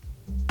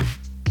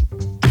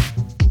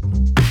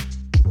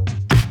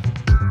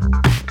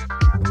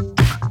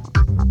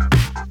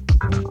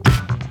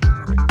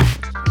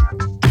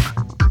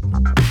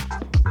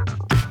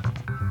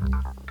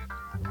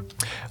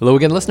Hello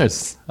again,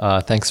 listeners.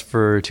 Thanks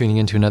for tuning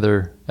in to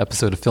another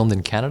episode of Filmed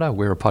in Canada.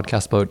 We're a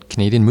podcast about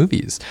Canadian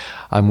movies.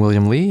 I'm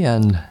William Lee,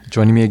 and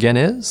joining me again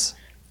is...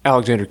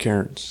 Alexander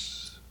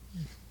Cairns.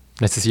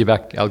 Nice to see you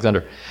back,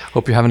 Alexander.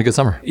 Hope you're having a good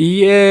summer.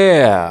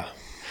 Yeah.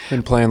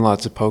 Been playing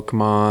lots of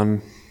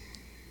Pokemon.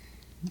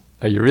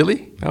 Are you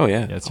really? Oh,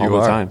 yeah. Yes, all you the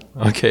are. time.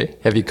 Okay.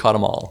 Have you caught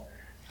them all?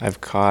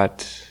 I've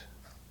caught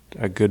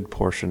a good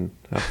portion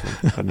of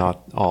them, but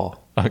not all.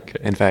 Okay.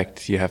 In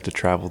fact, you have to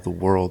travel the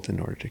world in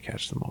order to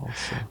catch them all.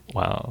 So.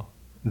 Wow.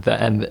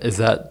 And is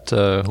that,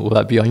 will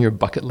that be on your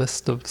bucket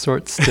list of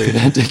sorts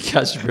to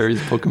catch various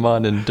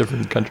Pokemon in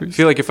different I countries?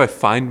 feel like if I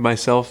find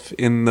myself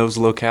in those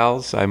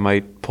locales, I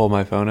might pull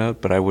my phone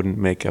out, but I wouldn't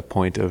make a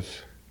point of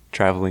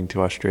traveling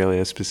to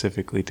Australia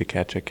specifically to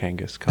catch a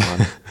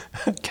Kangaskhan.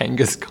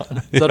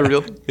 Kangaskhan. Is that a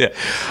real thing? Yeah.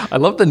 I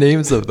love the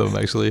names of them,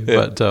 actually,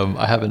 Yeah. but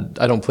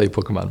I don't play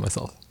Pokemon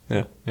myself.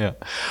 Yeah. Yeah.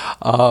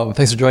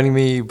 Thanks for joining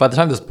me. By the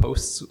time this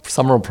posts,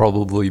 summer will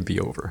probably be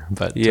over.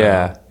 But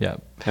Yeah. yeah.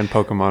 And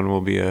Pokemon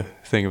will be a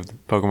thing of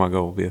Pokemon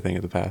Go will be a thing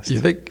of the past. You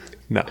think?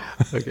 No.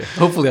 Okay.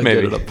 Hopefully I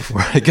Maybe. get it up before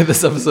I get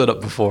this episode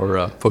up before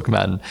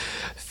Pokemon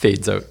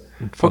fades out.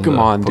 from the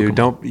Pokemon,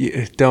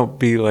 dude, don't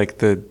be like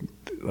the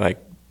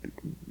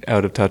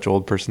out of touch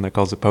old person that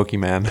calls it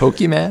Pokemon.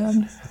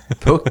 Pokemon?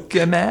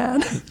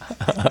 Pokemon?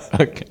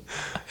 Okay.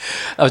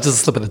 That was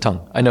just a slip of the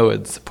tongue. I know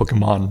it's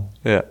Pokemon.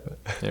 Yeah.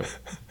 Yeah.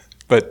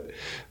 But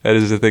that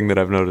is the thing that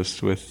I've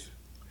noticed with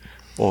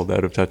old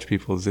out of touch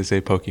people is they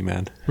say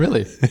Pokemon.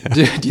 Really?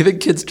 Do you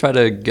think kids try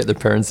to get their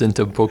parents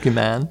into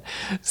Pokemon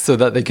so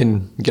that they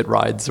can get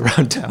rides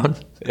around town?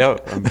 Yeah,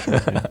 I'm sure.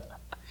 Yeah.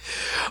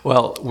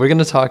 Well, we're going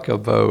to talk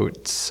about.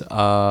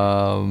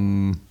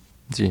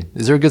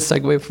 Is there a good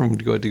segue from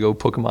to go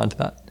Pokemon to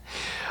that?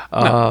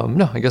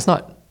 No, I guess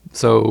not.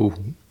 So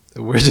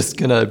we're just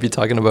going to be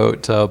talking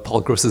about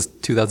Paul Gross's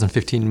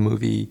 2015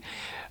 movie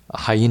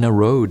Hyena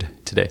Road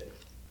today.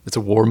 It's a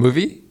war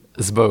movie.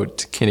 It's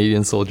about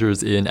Canadian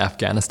soldiers in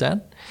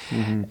Afghanistan,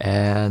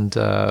 and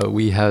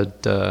we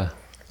had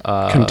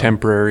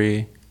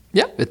Contemporary.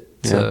 Yeah,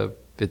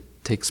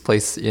 it takes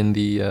place in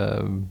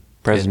the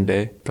Present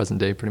day. Present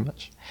day, pretty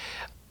much.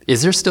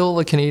 Is there still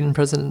a Canadian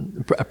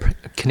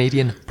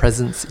Canadian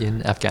presence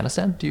in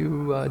Afghanistan? Do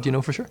you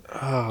know for sure?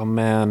 Oh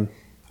man,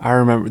 I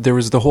remember there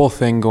was the whole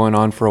thing going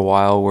on for a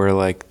while where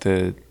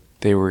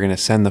they were going to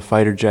send the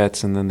fighter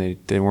jets, and then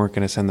they weren't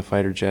going to send the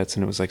fighter jets,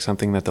 and it was like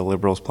something that the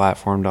Liberals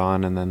platformed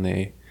on, and then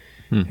they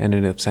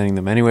ended up sending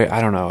them anyway.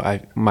 I don't know.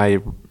 My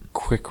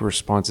quick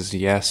response is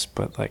yes,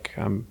 but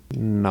I'm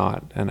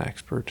not an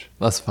expert.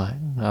 That's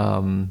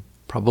fine.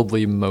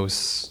 Probably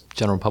most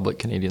general public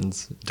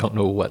Canadians don't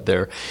know what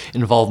their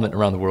involvement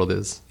around the world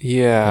is.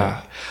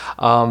 Yeah.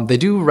 They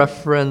do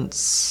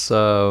reference,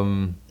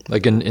 in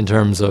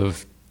terms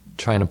of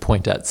trying to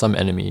point at some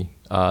enemy,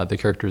 the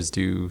characters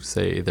do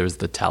say there's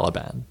the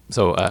Taliban.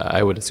 So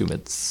I would assume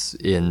it's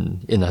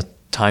in a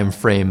time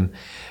frame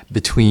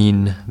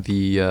between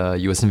the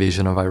U.S.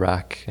 invasion of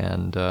Iraq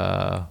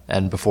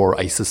and before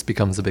ISIS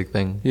becomes a big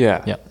thing.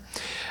 Yeah. Yeah.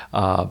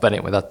 But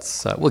anyway,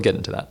 that's we'll get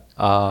into that.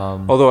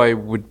 Although I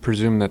would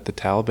presume that the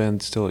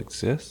Taliban still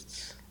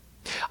exists.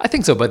 I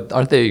think so, but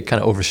aren't they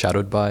kind of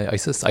overshadowed by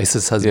ISIS?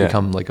 ISIS has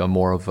become like a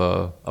more of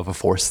a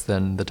force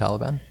than the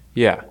Taliban.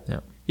 Yeah. Yeah.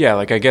 Yeah,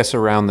 I guess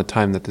around the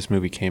time that this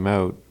movie came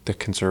out, the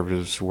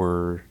conservatives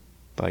were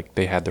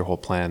they had their whole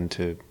plan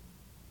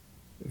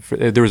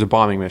there was a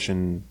bombing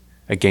mission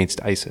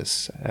against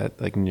ISIS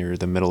at near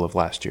the middle of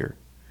last year.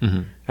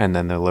 Mm-hmm. And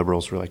then the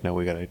Liberals were like, no,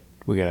 we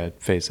gotta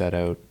phase that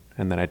out.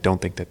 And then I don't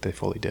think that they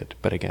fully did.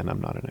 But again, I'm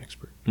not an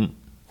expert. In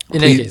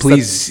any case,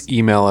 Please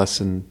email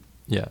us and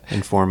yeah,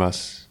 inform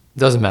us.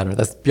 doesn't matter.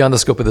 That's beyond the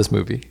scope of this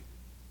movie.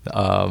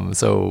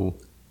 So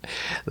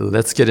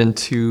let's get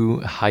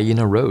into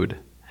Hyena Road.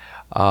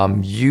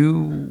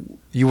 You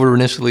were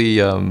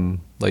initially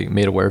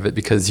made aware of it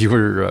because you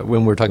were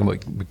when we were talking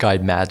about Guy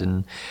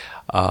Madden.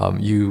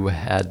 You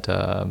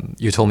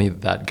told me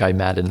that Guy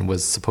Madden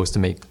was supposed to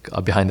make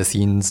a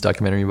behind-the-scenes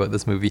documentary about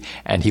this movie,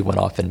 and he went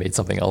off and made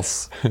something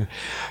else.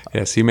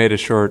 Yes, he made a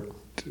short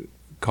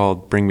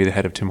called "Bring Me the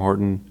Head of Tim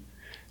Horton,"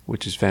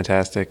 which is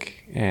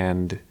fantastic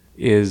and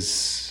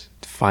is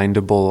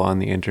findable on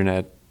the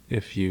internet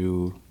if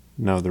you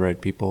know the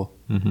right people.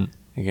 Mm-hmm.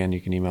 Again,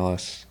 you can email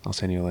us. I'll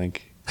send you a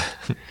link.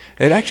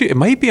 It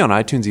might be on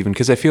iTunes even,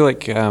 because I feel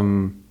like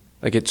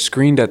it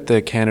screened at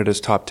the Canada's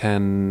Top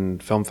 10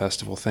 Film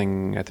Festival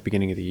thing at the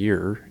beginning of the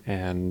year,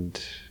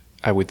 and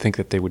I would think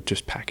that they would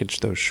just package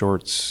those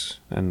shorts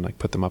and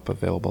put them up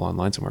available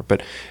online somewhere.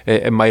 But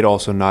it might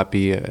also not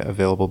be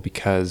available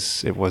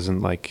because it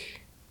wasn't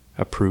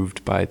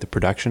approved by the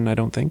production, I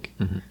don't think.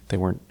 Mm-hmm. They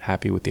weren't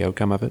happy with the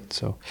outcome of it.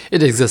 So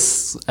it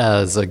exists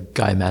as a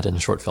Guy Madden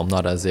short film,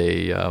 not as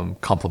a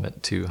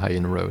complement to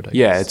Hyena Road. I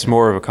yeah, guess. It's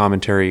more of a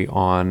commentary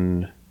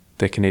on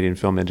the Canadian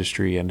film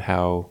industry and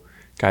how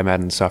Guy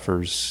Madden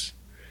suffers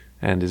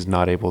and is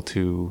not able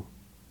to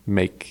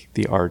make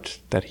the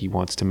art that he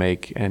wants to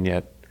make, and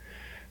yet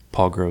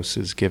Paul Gross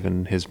is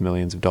given his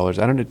millions of dollars.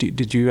 I don't know.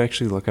 Did you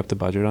actually look up the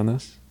budget on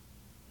this?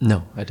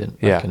 No, I didn't.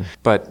 Yeah,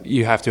 but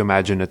you have to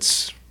imagine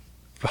it's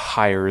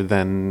higher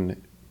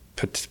than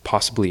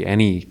possibly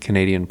any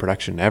Canadian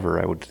production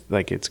ever. I would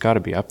like it's got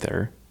to be up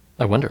there.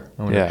 I wonder.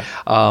 Yeah.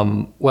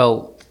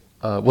 Well,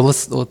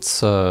 let's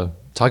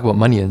talk about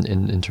money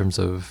in terms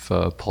of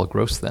Paul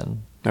Gross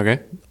then. Okay.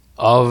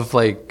 Of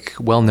like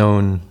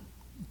well-known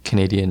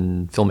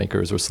Canadian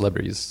filmmakers or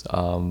celebrities,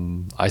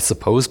 I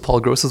suppose Paul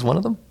Gross is one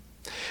of them,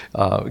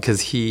 because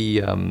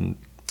he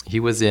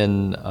was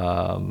in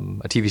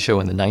a TV show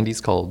in the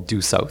 90s called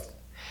Due South.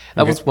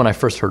 That was when I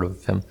first heard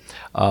of him,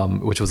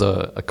 which was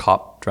a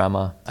cop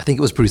drama. I think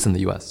it was produced in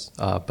the U.S.,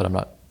 but I'm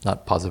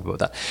not positive about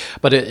that.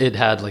 But it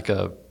had like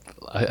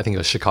I think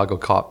a Chicago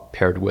cop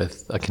paired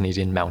with a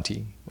Canadian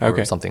Mountie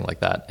or something like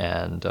that,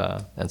 and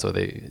so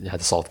they had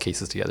to solve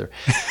cases together.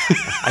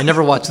 I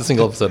never watched a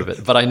single episode of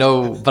it, but I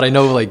know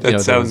like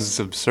that sounds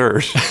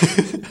absurd.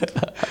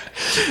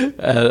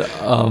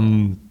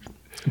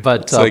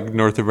 But it's like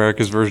North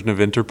America's version of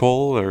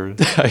Interpol, or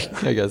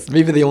I guess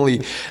maybe they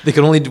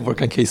could only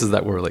work on cases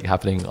that were like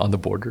happening on the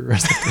border or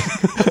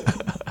something.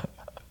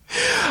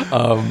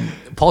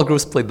 Paul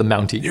Gross played the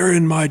Mountie. You're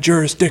in my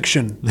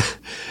jurisdiction,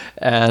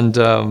 and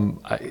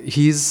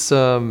he's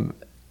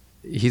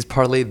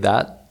parlayed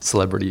that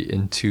celebrity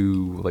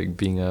into like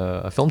being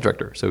a film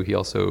director. So he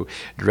also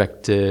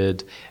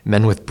directed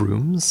Men with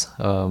Brooms,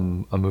 a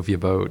movie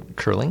about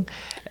curling.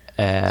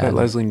 And is that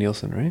Leslie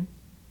Nielsen, right?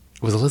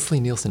 Was Leslie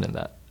Nielsen in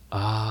that?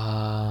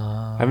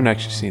 I haven't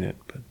actually seen it,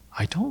 but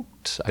I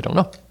don't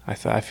know. I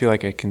feel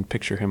like I can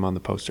picture him on the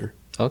poster.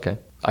 Okay,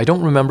 I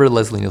don't remember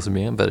Leslie Nielsen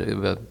being in, but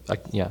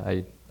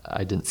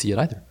I didn't see it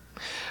either.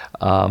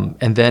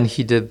 And then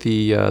he did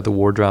the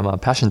war drama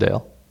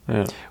Passchendaele,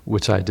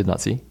 which I did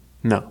not see.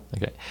 No.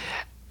 Okay,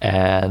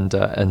 and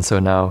so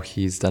now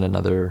he's done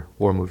another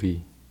war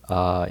movie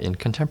in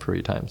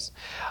contemporary times.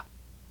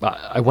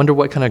 I wonder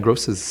what kind of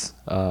grosses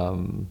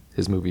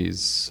his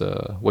movies,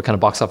 what kind of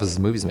box office his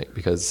movies make,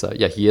 because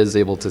he is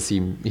able to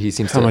see. He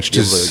seems to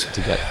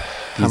get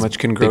how much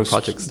can big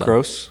projects done.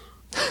 Gross?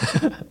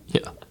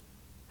 Yeah.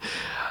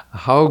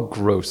 How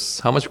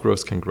much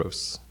gross can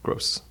gross?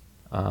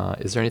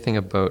 Is there anything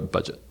about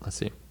budget? Let's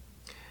see.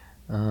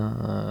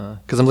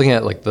 Because I'm looking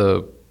at like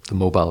the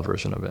mobile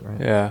version of it,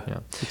 right? Yeah.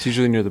 It's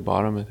usually near the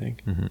bottom, I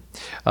think.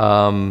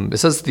 Mm-hmm. It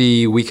says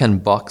the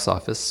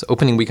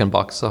opening weekend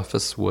box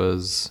office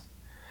was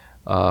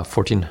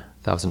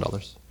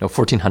 $14,000. No,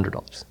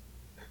 $1,400.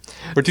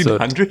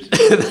 $1,400?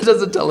 That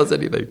doesn't tell us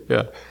anything.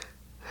 Yeah.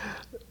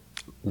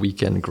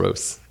 Weekend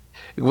gross.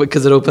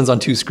 Because it opens on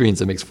 2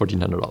 screens, it makes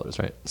 $1,400,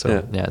 right?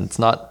 So yeah, it's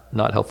not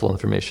helpful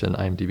information.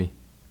 IMDb.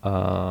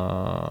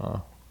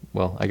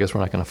 Well, I guess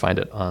we're not going to find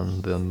it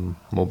on the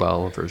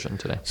mobile version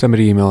today.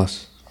 Somebody email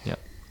us. Yeah,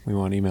 we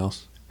want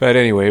emails. But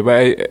anyway,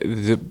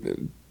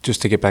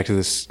 just to get back to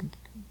this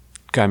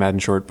Guy Maddin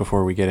short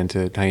before we get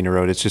into Hyena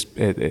Road, it's just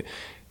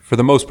for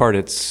the most part,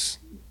 it's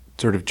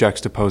sort of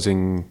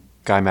juxtaposing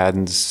Guy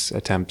Maddin's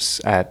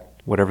attempts at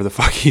whatever the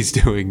fuck he's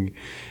doing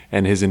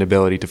and his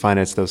inability to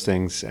finance those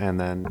things, and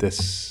then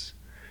this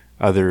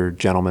other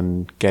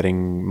gentleman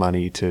getting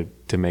money to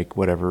make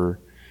whatever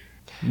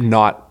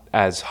not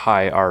as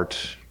high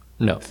art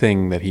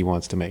thing that he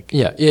wants to make.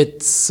 Yeah,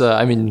 it's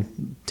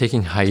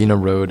taking Hyena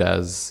Road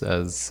as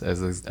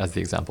the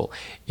example,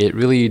 it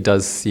really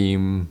does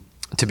seem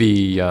to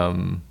be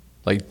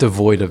like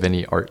devoid of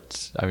any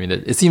art. I mean,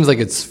 it seems like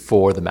it's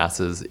for the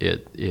masses.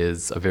 It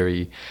is a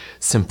very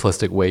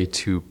simplistic way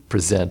to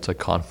present a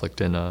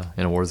conflict in a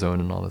war zone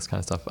and all this kind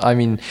of stuff. I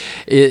mean,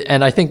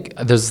 and I think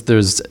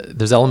there's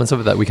elements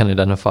of it that we can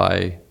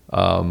identify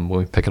when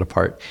we pick it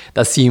apart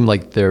that seem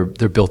like they're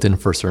built in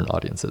for certain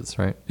audiences,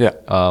 right? Yeah.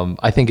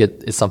 I think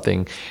it is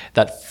something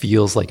that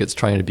feels like it's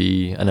trying to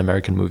be an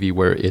American movie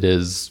where it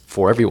is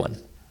for everyone.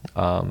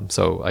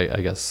 So I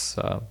guess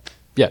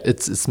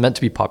it's meant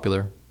to be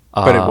popular.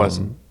 But it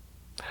wasn't,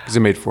 because it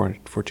made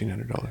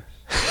 $1,400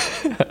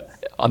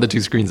 on the 2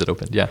 screens it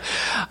opened. Yeah,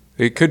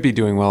 it could be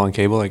doing well on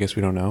cable. I guess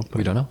we don't know.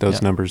 We don't know.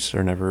 Those numbers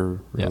are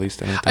never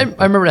released. I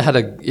remember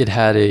it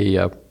had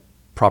a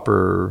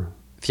proper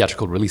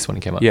theatrical release when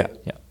it came out. Yeah.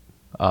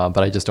 But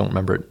I just don't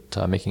remember it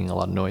making a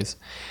lot of noise.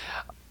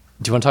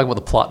 Do you want to talk about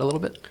the plot a little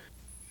bit?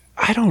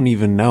 I don't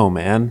even know,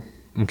 man.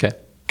 Okay.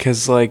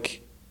 Because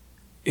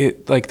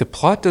the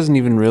plot doesn't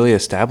even really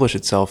establish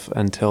itself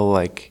until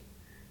like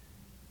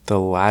the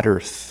latter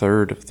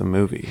third of the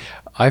movie.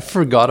 I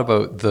forgot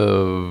about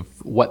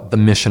what the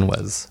mission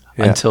was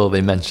until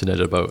they mentioned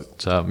it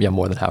about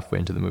more than halfway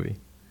into the movie.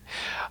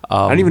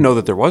 I didn't even know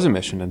that there was a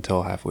mission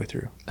until halfway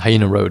through.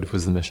 Hyena Road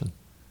was the mission.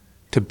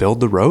 To build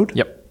the road?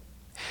 Yep.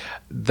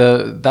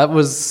 That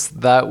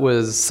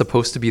was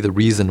supposed to be the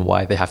reason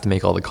why they have to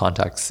make all the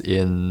contacts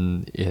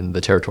in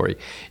the territory,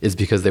 is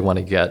because they want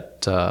to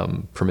get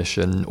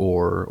permission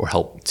or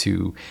help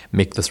to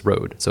make this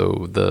road.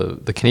 So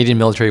the Canadian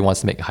military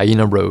wants to make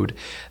Hyena Road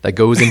that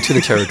goes into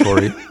the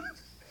territory,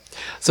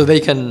 so they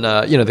can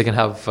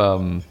have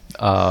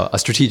a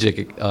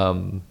strategic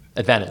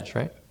advantage,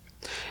 right?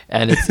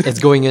 And it's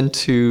going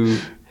into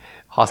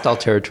hostile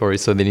territory,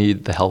 so they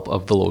need the help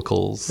of the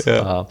locals.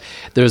 Yeah.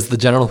 There's the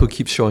general who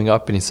keeps showing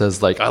up, and he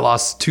says like, "I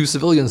lost 2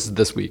 civilians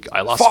this week.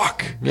 I lost."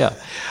 Fuck. Yeah.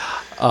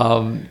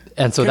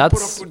 And so Can't put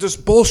that's up with this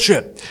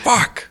bullshit.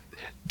 Fuck.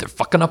 they're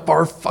fucking up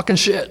our fucking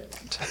shit.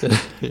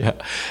 Yeah,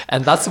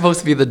 and that's supposed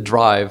to be the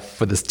drive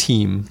for this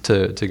team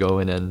to go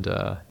in and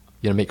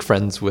make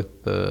friends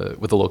with the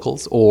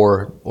locals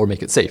or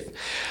make it safe.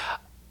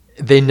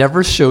 They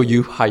never show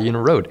you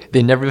Hyena Road.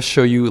 They never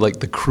show you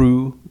like the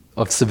crew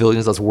of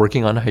civilians that's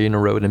working on Hyena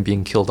Road and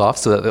being killed off,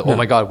 so that oh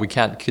my god, we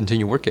can't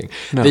continue working.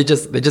 No. They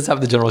just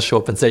have the general show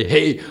up and say,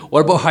 "Hey,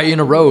 what about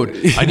Hyena Road?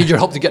 I need your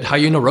help to get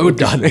Hyena Road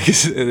done."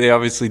 They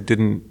obviously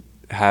didn't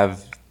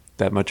have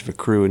that much of a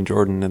crew in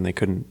Jordan, and they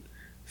couldn't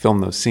film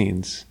those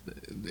scenes.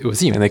 It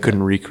was him. And they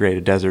couldn't recreate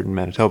a desert in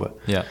Manitoba.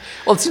 Yeah.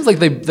 Well, it seems like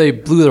they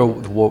blew their.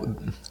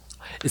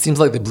 It seems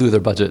like they blew their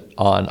budget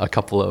on a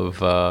couple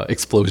of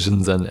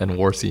explosions and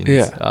war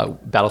scenes,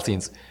 battle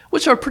scenes,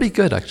 which are pretty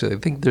good actually. I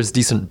think there's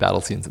decent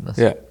battle scenes in this.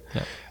 Yeah.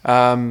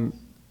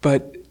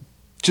 But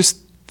just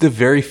the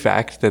very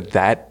fact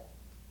that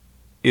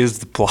is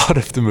the plot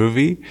of the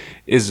movie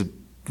is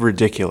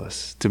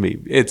ridiculous to me.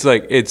 It's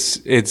like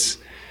it's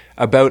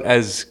about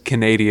as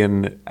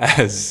Canadian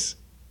as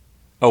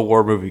a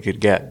war movie could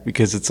get,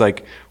 because it's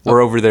like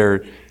we're over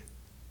there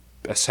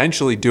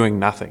essentially doing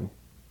nothing.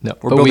 No,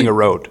 we're building a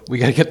road. We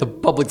got to get the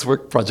public's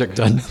work project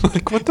done.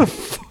 Like, what the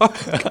fuck?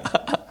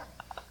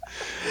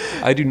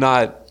 I do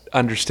not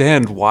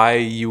understand why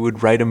you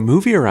would write a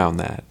movie around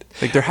that.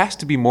 Like, there has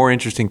to be more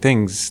interesting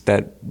things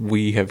that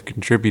we have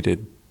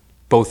contributed,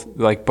 both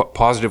like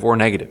positive or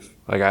negative.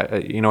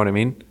 Like, you know what I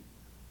mean?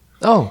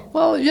 Oh,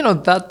 well,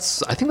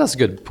 I think that's a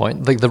good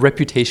point. Like the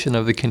reputation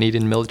of the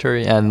Canadian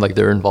military and like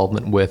their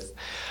involvement with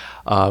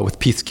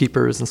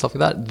peacekeepers and stuff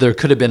like that. There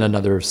could have been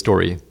another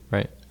story,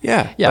 right?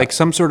 Yeah, like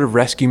some sort of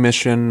rescue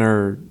mission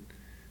or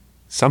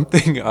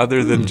something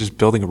other than just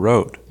building a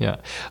road. Yeah.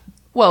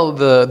 Well,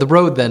 the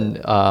road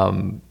then,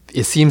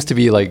 it seems to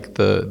be like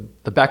the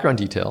background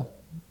detail.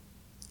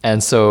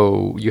 And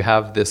so you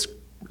have this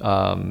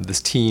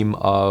team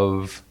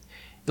of,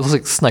 it looks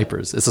like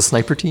snipers. It's a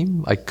sniper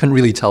team. I couldn't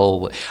really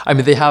tell. I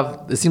mean,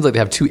 it seems like they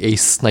have 2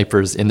 ace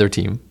snipers in their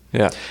team.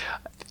 Yeah.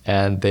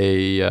 And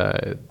they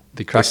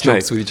crack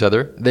jokes with each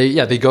other.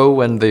 They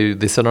go and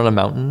they sit on a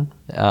mountain,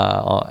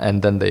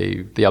 and then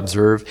they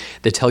observe.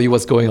 They tell you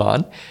what's going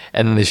on,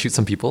 and then they shoot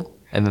some people.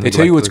 And then they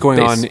tell you what's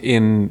going on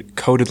in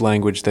coded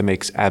language that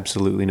makes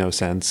absolutely no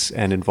sense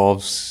and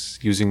involves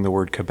using the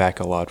word Quebec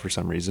a lot for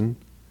some reason.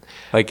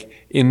 Like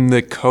in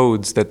the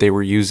codes that they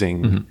were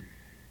using,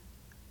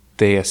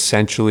 they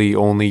essentially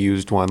only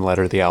used one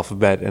letter of the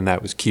alphabet, and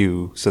that was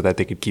Q, so that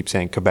they could keep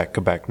saying Quebec,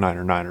 Quebec,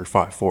 9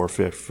 5 4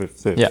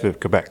 5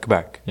 Quebec,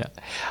 Quebec. Yeah.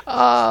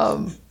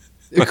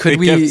 Can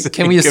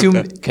we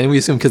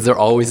assume because they're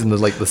always in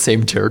the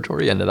same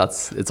territory, and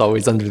it's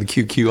always under the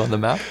QQ on the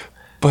map?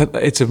 But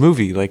it's a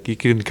movie. Like, you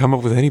can come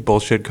up with any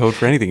bullshit code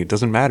for anything. It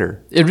doesn't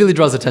matter. It really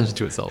draws attention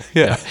to itself.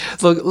 Yeah.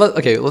 So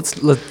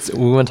let's.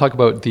 We want to talk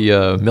about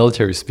the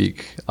military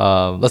speak.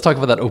 Let's talk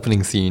about that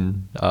opening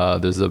scene.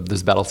 There's a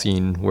battle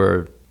scene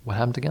where what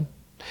happened again?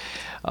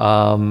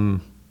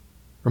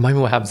 Remind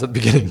me what happens at the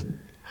beginning.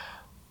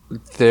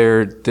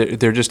 They're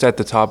just at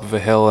the top of a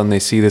hill, and they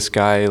see this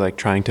guy like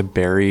trying to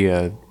bury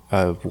a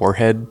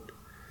warhead.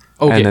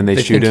 Okay. And then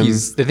they shoot him.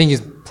 They think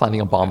he's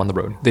planting a bomb on the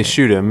road. They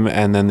shoot him,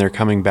 and then they're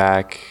coming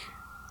back,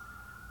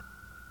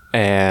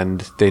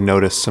 and they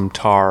notice some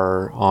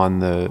tar on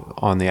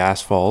the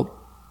asphalt,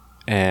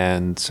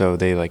 and so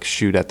they like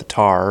shoot at the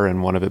tar,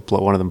 and one of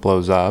them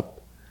blows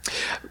up.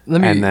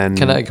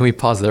 Can we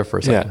pause there for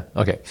a second?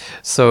 Yeah. Okay.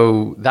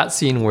 So that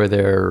scene where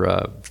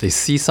they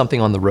see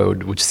something on the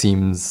road which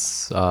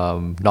seems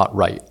not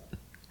right.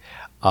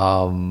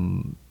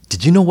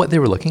 Did you know what they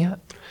were looking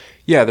at?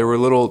 Yeah, there were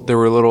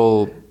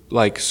little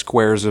like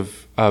squares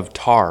of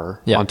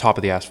tar on top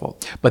of the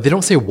asphalt. But they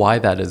don't say why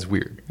that is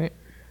weird, right?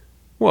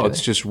 Well,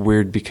 it's just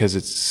weird because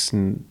it's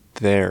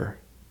there.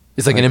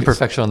 It's like an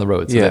imperfection on the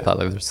road. So they thought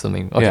there's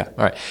something. Okay,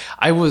 all right.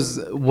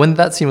 When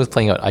that scene was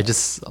playing out,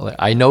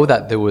 I know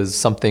that there was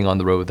something on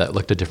the road that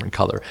looked a different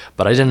color,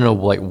 but I didn't know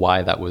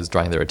why that was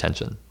drawing their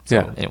attention.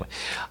 So, anyway.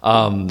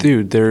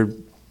 Dude,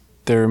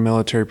 they're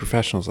military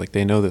professionals. Like,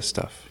 they know this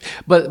stuff.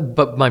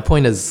 But my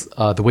point is,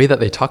 the way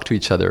that they talk to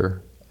each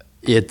other,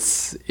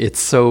 it's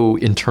so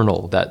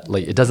internal that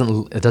like it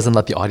doesn't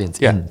let the audience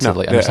in to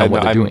understand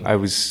what they're doing. I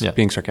was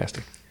being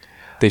sarcastic.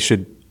 They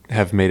should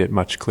have made it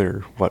much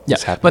clearer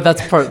what's happening. But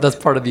that's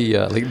part of the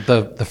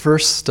the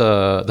first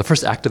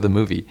act of the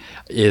movie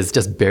is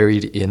just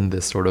buried in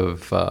this sort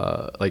of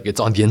like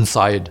it's on the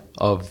inside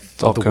of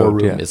the war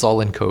room. Yeah. It's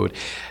all in code.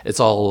 It's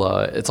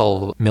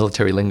all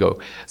military lingo.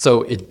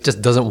 So it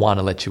just doesn't want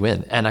to let you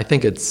in. And I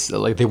think it's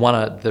like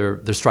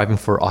they're striving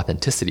for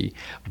authenticity,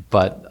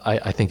 but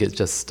I think it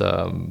just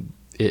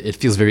it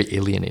feels very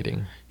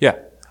alienating. Yeah.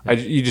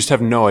 You just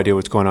have no idea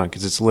what's going on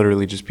because it's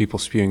literally just people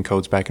spewing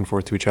codes back and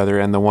forth to each other.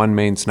 And the one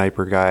main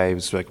sniper guy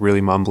was like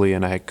really mumbly,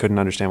 and I couldn't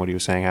understand what he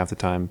was saying half the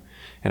time.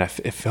 And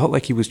it felt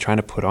like he was trying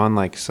to put on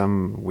like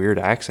some weird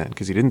accent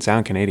because he didn't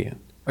sound Canadian.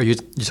 Are you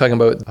talking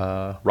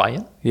about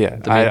Ryan? Yeah,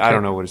 The main I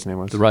don't know what his name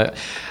was. The Ryan.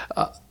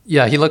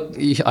 Yeah,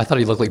 I thought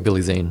he looked like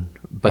Billy Zane,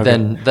 but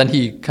Okay.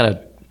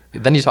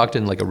 then he talked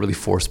in like a really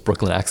forced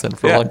Brooklyn accent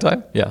for a Yeah. long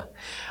time. Yeah,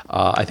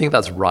 I think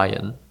that's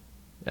Ryan,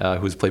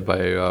 who's played by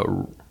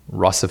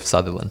Rossif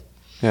Sutherland.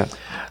 Yeah.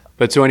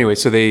 But so anyway,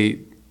 so they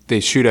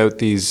shoot out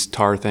these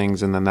tar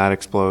things and then that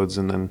explodes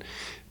and then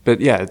but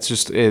yeah, it's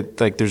just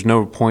like there's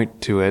no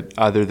point to it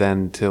other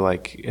than to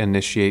like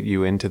initiate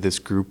you into this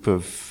group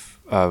of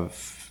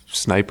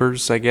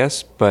snipers, I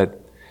guess,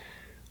 but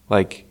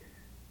like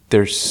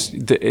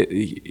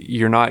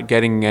you're not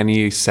getting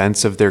any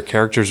sense of their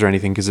characters or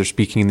anything because they're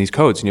speaking in these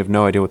codes and you have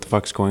no idea what the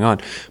fuck's going on.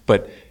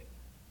 But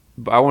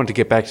I wanted to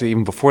get back to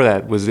even before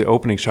that was the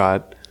opening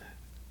shot.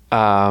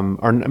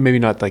 Or maybe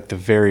not like the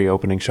very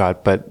opening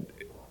shot, but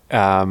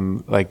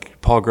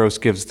like Paul Gross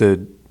gives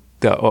the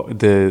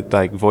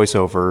like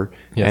voiceover,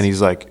 Yes. and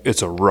he's like,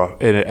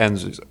 and it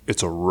ends,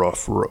 it's a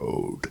rough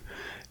road,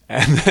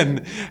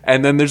 and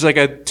then there's like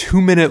a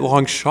 2-minute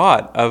long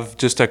shot of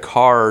just a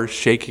car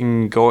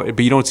shaking, but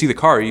you don't see the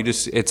car.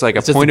 It's like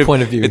It's a just point a of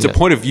point of view, It's yeah. a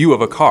point of view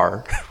of a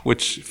car,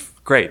 which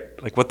great.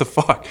 Like what the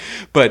fuck,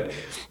 but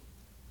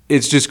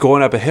it's just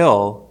going up a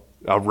hill,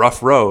 a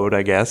rough road,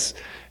 I guess.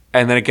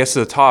 And then it gets to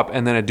the top,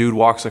 and then a dude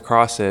walks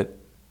across it.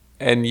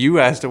 And you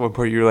asked at one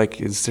point, you're like,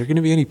 "Is there going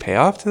to be any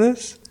payoff to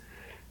this?"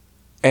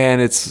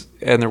 And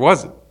there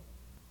wasn't.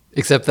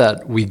 Except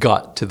that we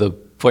got to the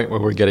point where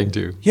we're getting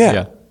to.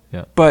 Yeah.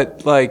 Yeah.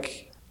 But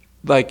like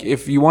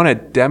if you want to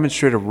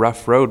demonstrate a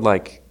rough road,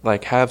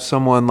 like have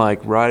someone like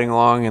riding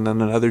along, and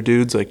then another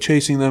dude's like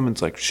chasing them, and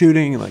it's like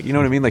shooting, and like you know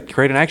what I mean? Like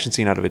create an action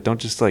scene out of it.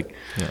 Don't just like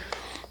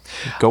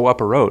go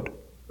up a road.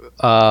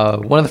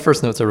 One of the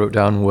first notes I wrote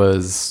down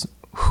was,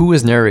 who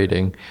is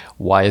narrating?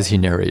 Why is he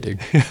narrating?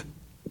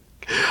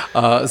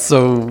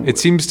 So It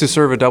seems to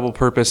serve a double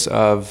purpose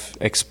of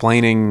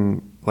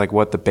explaining like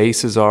what the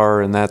bases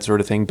are and that sort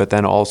of thing, but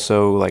then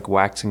also like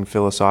waxing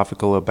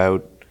philosophical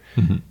about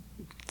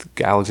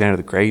Alexander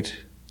the Great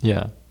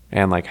yeah,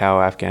 and like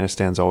how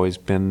Afghanistan's always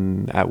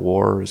been at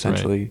war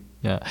essentially.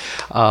 yeah.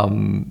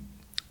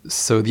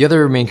 So the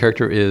other main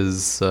character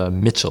is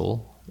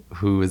Mitchell,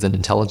 who is an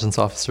intelligence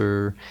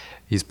officer.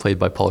 He's played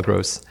by Paul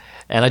Gross.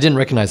 And I didn't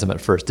recognize him at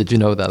first. Did you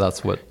know that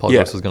that's what Paul Yeah.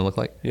 Gross was going to look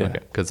like? Yeah. Okay.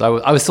 Because I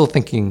was still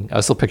picturing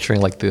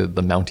like the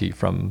Mountie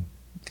from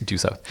Due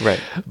South.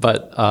 Right.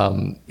 But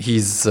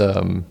he's,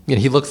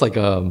 he looks like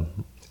a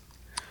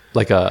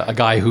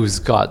guy who's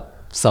got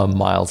some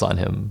miles on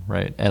him,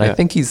 right? And Yeah. I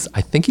think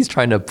he's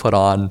trying to put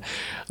on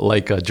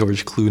like a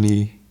George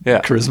Clooney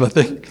Yeah. charisma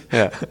thing.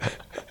 Yeah.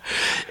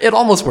 It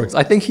almost works.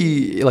 I think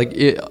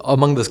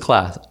among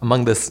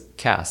this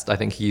cast, I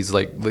think he's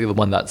like the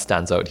one that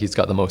stands out. He's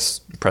got the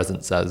most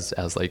presence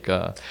as like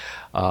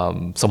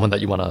someone that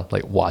you want to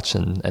like watch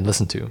and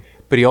listen to.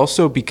 But he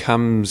also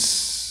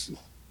becomes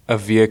a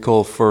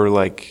vehicle for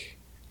like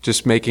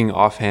just making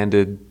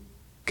offhanded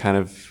kind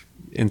of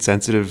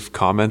insensitive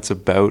comments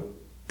about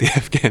the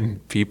Afghan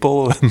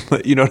people.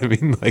 You know what I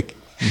mean? Like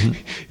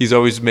he's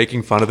always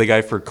making fun of the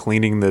guy for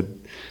cleaning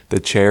the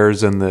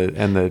chairs and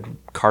the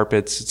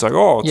carpets. It's like,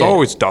 oh, it's Yeah.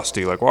 always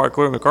dusty. Like, why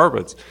clean the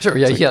carpets? Sure,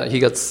 yeah, he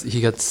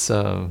gets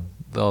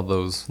all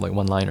those like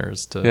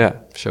one-liners to Yeah.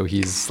 show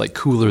he's like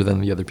cooler than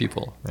the other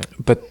people. Right?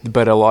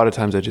 But a lot of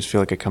times I just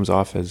feel like it comes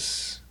off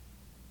as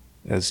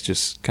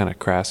just kind of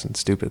crass and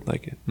stupid.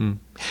 Like it.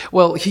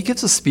 Well, he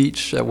gives a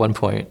speech at one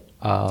point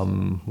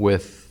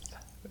with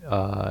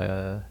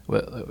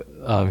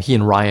he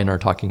and Ryan are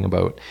talking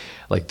about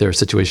like their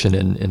situation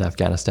in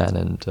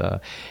Afghanistan,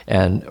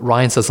 and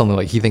Ryan says something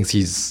like he thinks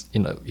he's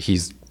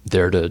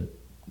there to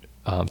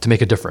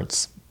make a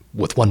difference.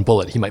 With one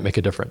bullet, he might make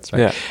a difference, right?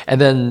 Yeah. And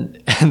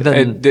then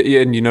And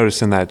you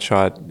notice in that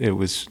shot, there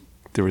was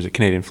a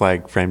Canadian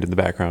flag framed in the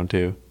background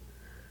too.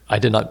 I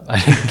didn't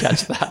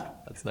catch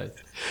that. That's nice.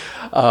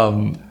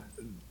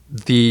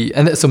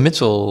 So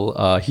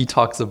Mitchell, he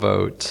talks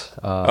about.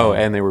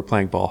 And they were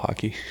playing ball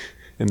hockey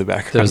in the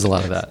background. There's a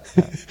lot of that.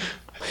 Yeah.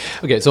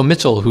 Okay, so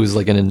Mitchell, who's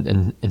like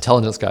an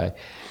intelligence guy,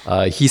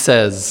 he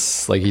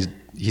says like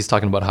he's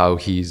talking about how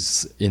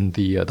he's in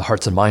the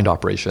Hearts and Mind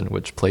operation,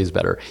 which plays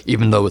better,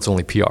 even though it's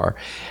only PR.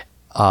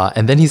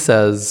 And then he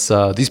says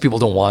these people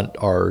don't want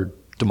our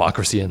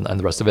democracy and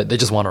the rest of it; they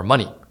just want our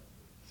money.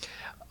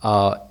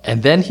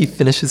 And then he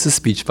finishes his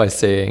speech by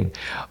saying,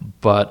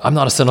 "But I'm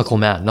not a cynical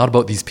man. Not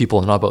about these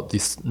people. Not about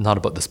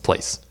this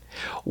place."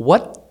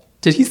 What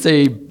did he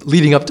say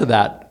leading up to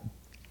that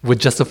would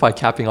justify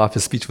capping off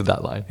his speech with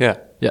that line? Yeah.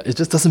 Yeah, it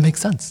just doesn't make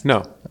sense.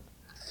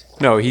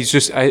 No, he's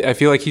just, I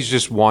feel like he's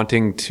just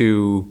wanting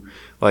to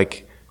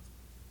like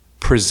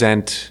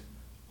present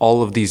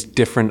all of these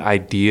different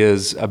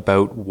ideas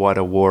about what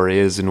a war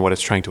is and what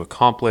it's trying to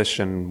accomplish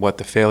and what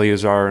the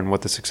failures are and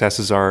what the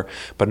successes are,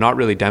 but not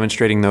really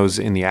demonstrating those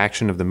in the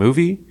action of the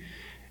movie.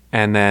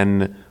 And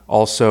then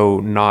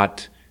also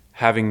not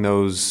having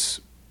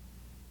those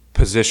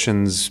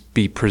positions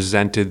be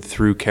presented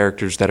through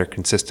characters that are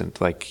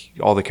consistent. Like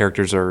all the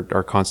characters are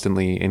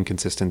constantly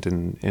inconsistent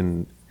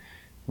in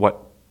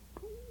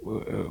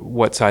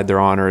what side they're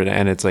on,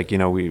 and it's like,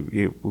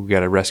 we got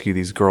to rescue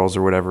these girls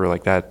or whatever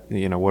like that.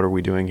 What are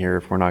we doing here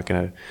if we're not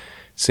going to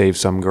save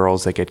some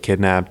girls that get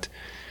kidnapped?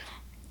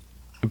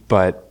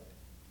 But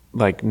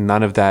like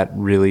none of that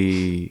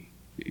really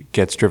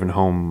gets driven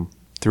home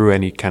through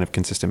any kind of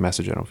consistent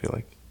message, I don't feel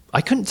like. I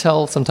couldn't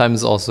tell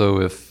sometimes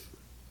also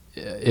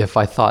if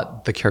I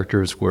thought the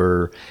characters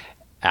were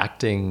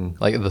acting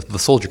like the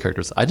soldier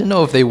characters. I didn't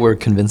know if they were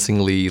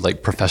convincingly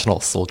like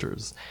professional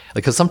soldiers,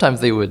 because sometimes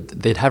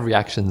they'd have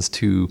reactions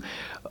to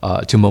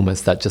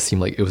moments that just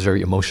seemed like it was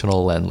very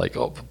emotional and like,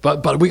 oh,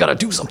 but we got to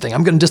do something,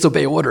 I'm going to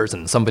disobey orders,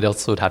 and somebody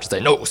else would have to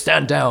say, no,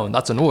 stand down,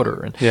 that's an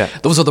order, and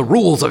those are the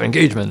rules of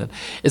engagement. And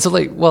it's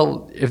like,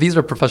 well, if these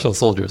are professional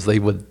soldiers, they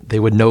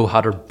would know how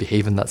to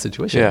behave in that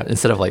situation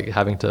instead of like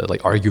having to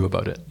like argue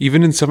about it.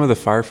 Even in some of the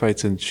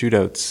firefights and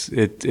shootouts,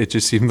 it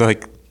just seemed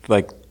like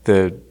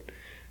the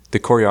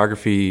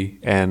choreography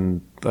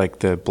and like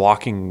the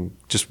blocking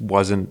just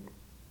wasn't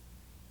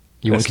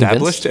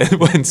established.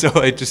 And so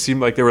it just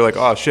seemed like they were like,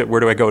 oh shit, where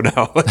do I go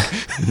now?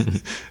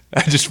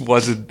 I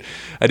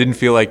didn't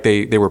feel like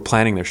they were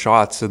planning their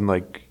shots and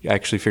like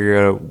actually figure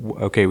out,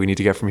 okay, we need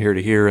to get from here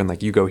to here, and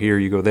like you go here,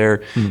 you go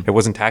there. It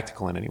wasn't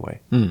tactical in any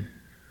way.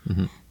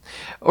 Mm-hmm.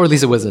 Or at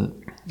least it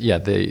wasn't,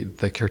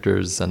 the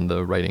characters and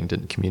the writing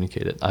didn't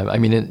communicate it. I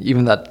mean,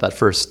 even that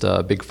first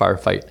big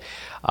firefight,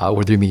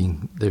 where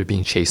they're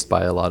being chased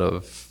by a lot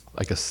of,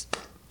 I guess,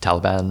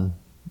 Taliban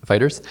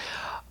fighters,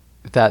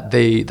 that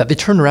they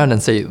turn around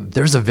and say,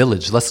 "There's a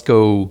village. Let's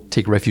go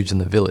take refuge in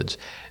the village."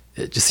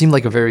 It just seemed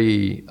like a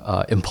very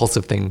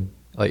impulsive thing,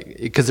 like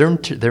because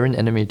they're in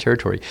enemy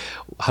territory.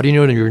 How do you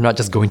know you're not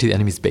just going to the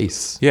enemy's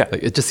base? Yeah,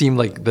 like, it just seemed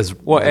like there's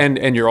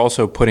and you're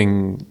also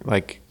putting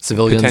like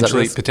civilians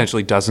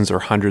potentially dozens or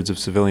hundreds of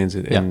civilians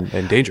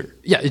in danger.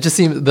 Yeah, it just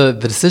seems the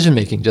decision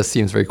making just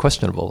seems very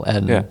questionable,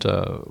 and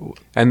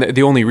and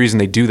the only reason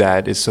they do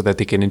that is so that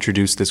they can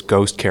introduce this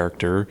ghost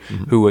character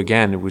who,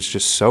 again, was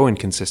just so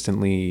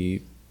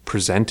inconsistently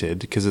presented,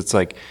 because it's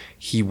like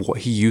he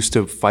used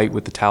to fight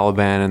with the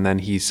Taliban and then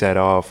he said,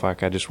 oh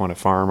fuck, I just want to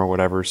farm or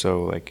whatever,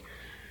 so like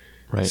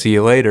see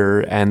you later,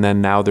 and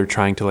then now they're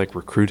trying to like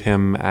recruit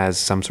him as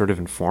some sort of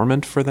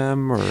informant for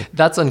them, or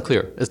that's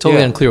unclear. It's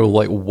totally unclear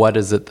like what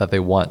is it that they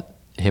want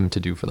him to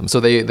do for them. So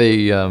this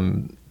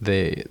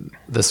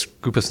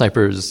group of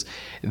snipers,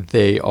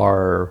 they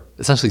are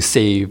essentially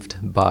saved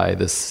by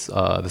this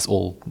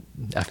old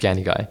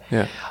Afghani guy.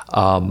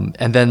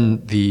 And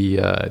then the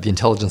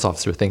intelligence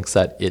officer thinks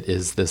that it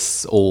is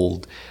this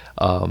old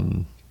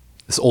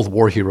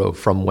war hero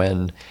from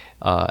when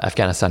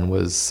Afghanistan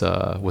was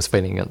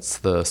fighting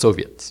against the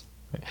Soviets,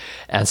 right?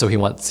 And so he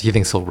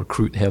thinks he'll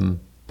recruit him,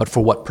 but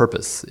for what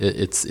purpose?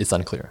 It's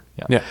unclear.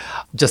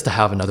 Just to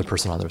have another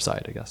person on their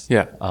side, I guess.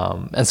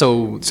 And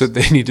so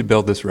they need to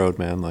build this road,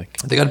 man. Like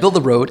they got to build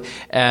the road,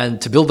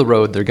 and to build the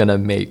road, they're gonna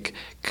make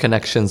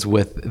connections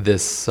with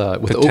this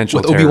with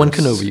Obi-Wan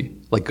Kenobi,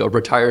 like a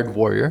retired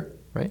warrior,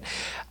 right?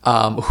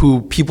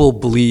 Who people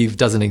believe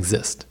doesn't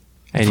exist.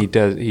 And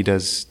he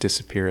does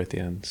disappear at the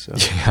end. So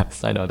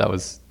yes, I know that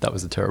was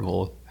a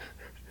terrible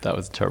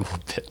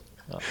bit.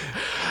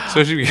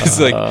 Especially because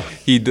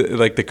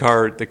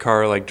the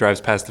car like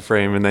drives past the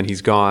frame and then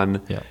he's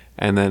gone.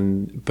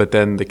 And but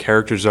then the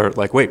characters are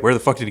like, wait, where the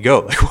fuck did he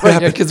go? Like, what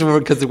happened?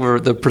 Because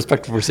the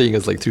perspective we're seeing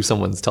is like through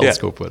someone's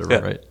telescope, whatever,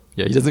 right?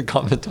 Yeah, he doesn't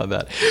comment on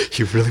that.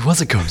 He really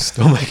was a ghost.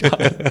 Oh my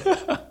god.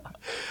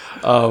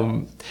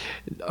 All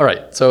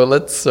right, so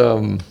let's.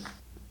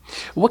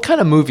 What kind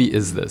of movie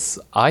is this?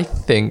 I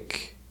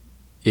think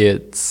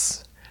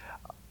it's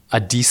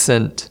a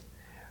decent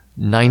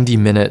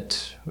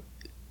 90-minute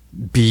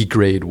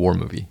B-grade war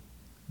movie,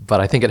 but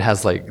I think it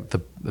has like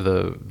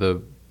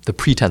the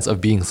pretense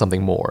of being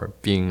something more,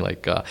 being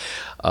like a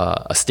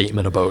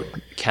statement about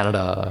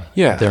Canada,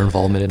 their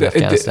involvement in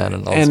Afghanistan,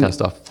 and all this kind of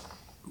stuff.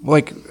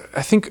 Like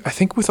I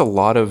think with a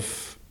lot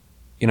of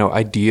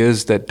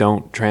ideas that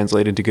don't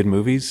translate into good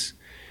movies,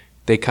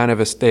 they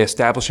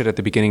establish it at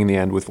the beginning and the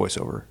end with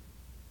voiceover,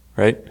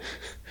 right?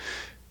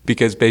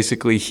 Because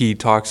basically he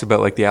talks about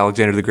like the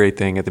Alexander the Great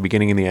thing at the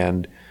beginning and the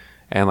end,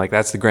 and like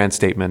that's the grand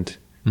statement.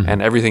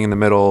 And everything in the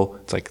middle,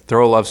 it's like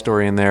throw a love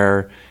story in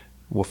there,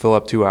 we'll fill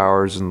up 2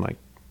 hours, and like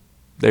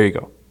there you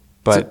go.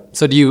 But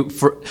so to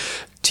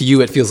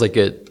you it feels like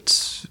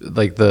it,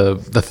 like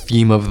the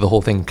theme of the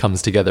whole thing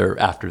comes together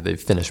after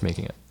they've finished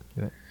making it.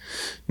 Right?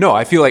 No,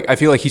 I feel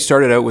like he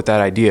started out with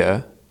that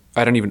idea.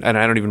 I don't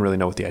even really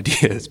know what the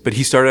idea is, but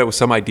he started out with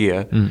some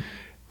idea,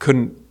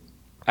 couldn't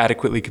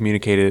adequately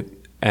communicate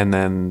it, and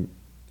then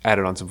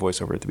added on some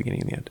voiceover at the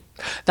beginning and the end.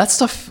 That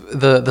stuff,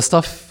 the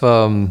stuff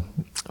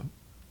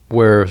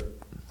where,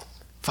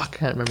 I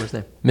can't remember his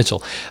name.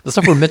 Mitchell. The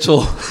stuff where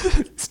Mitchell,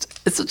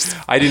 it's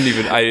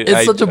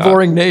such a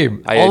boring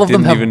name. All of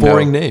them have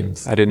boring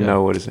names. I didn't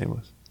know what his name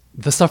was.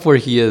 The stuff where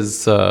he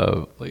is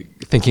like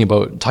talking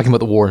about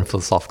the war in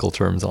philosophical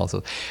terms, and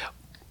also,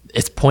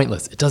 it's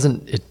pointless.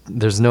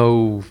 There's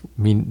no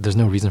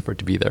reason for it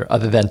to be there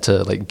other than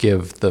to like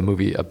give the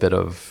movie a bit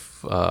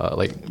of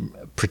like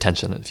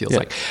pretension. It feels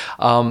like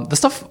the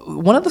stuff.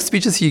 One of the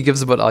speeches he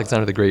gives about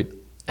Alexander the Great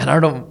and I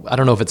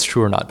don't know if it's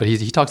true or not, but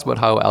he talks about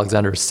how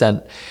Alexander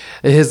sent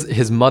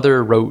his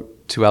mother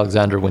wrote to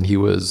Alexander when he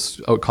was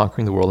out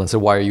conquering the world and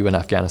said, "Why are you in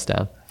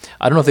Afghanistan?"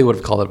 I don't know if they would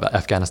have called it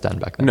Afghanistan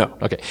back then. No.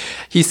 Okay.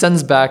 He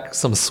sends back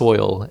some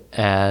soil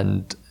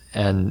and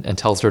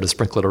tells her to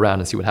sprinkle it around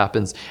and see what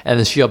happens. And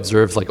then she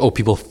observes like, oh,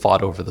 people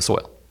fought over the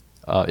soil.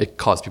 It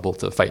caused people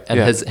to fight. And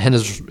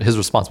his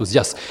response was,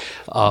 yes,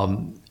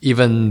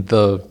 even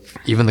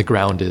the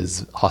ground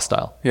is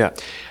hostile. Yeah.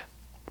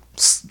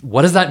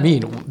 What does that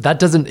mean? That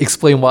doesn't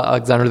explain why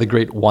Alexander the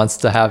Great wants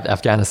to have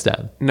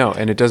Afghanistan. No,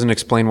 and it doesn't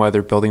explain why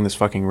they're building this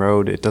fucking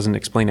road. It doesn't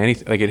explain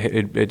anything. Like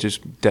it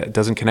just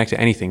doesn't connect to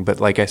anything. But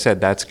like I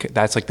said,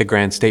 that's like the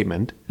grand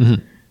statement,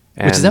 which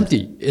is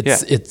empty.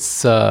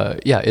 It's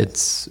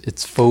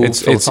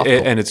faux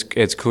philosophical. And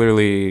it's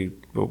clearly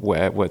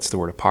what's the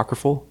word,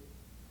 apocryphal.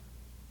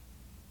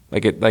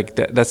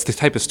 That's the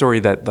type of story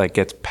that like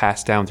gets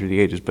passed down through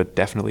the ages, but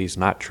definitely is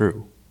not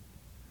true.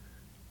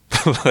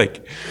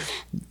 Like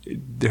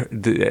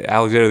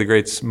Alexander the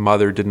Great's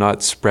mother did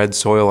not spread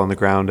soil on the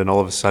ground and all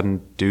of a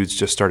sudden dudes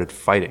just started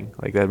fighting.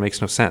 Like that makes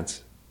no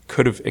sense.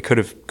 It could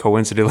have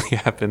coincidentally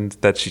happened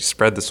that she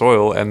spread the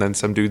soil and then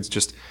some dudes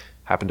just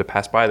happened to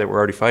pass by that were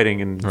already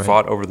fighting and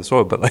fought over the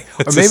soil. But like,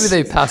 or maybe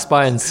they passed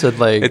by and said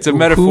like, it's a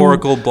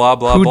metaphorical blah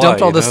blah who blah. Who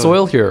dumped all the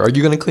soil here? Are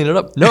you going to clean it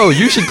up? No,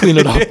 you should clean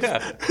it up.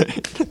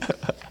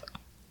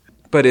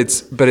 But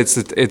it's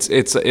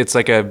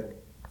like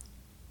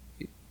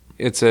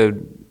it's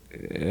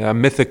a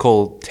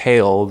mythical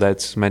tale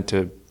that's meant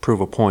to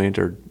prove a point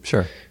or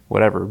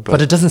whatever. But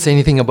it doesn't say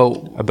anything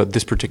about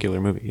this particular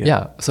movie.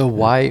 Yeah. So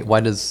why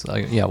does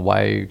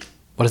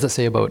what does that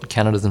say about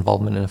Canada's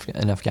involvement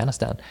in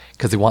Afghanistan?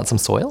 Because they want some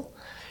soil?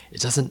 It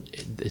doesn't.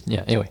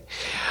 Anyway,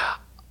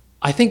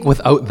 I think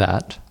without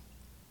that,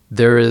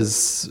 there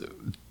is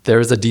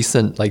a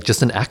decent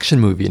just an action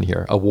movie in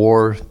here, a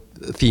war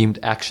themed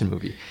action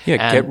movie.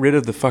 Yeah. Get rid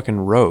of the fucking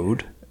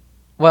road.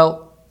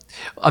 Well.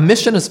 A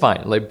mission is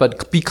fine,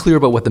 but be clear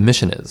about what the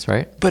mission is,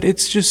 right? But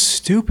it's just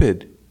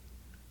stupid.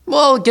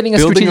 Well,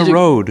 building a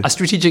road, a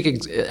strategic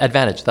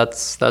advantage.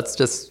 That's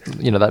just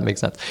that makes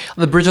sense.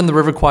 The Bridge on the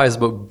River Kwai is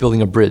about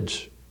building a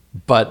bridge,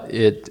 but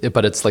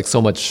it's like so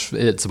much.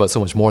 It's about so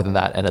much more than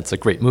that, and it's a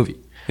great movie.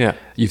 Yeah,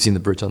 you've seen The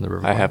Bridge on the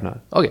River Kwai. I have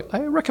not. Okay, I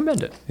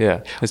recommend it.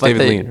 Yeah, it's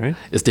David Lean, right?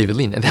 It's David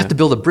Lean, and they have to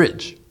build a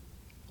bridge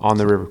on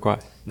the River Kwai.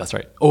 That's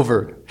right,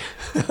 over.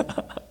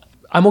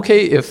 I'm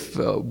okay if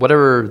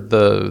whatever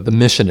the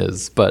mission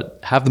is, but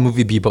have the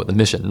movie be about the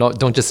mission.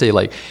 Don't just say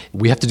like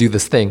we have to do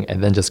this thing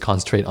and then just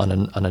concentrate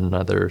on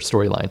another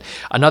storyline.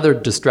 Another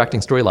distracting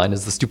storyline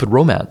is the stupid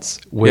romance,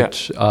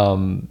 which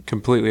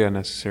completely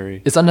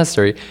unnecessary. It's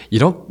unnecessary. You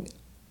don't.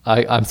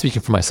 I'm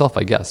speaking for myself,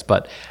 I guess,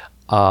 but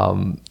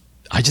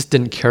I just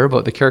didn't care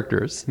about the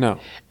characters. No.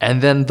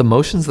 And then the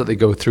motions that they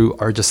go through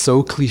are just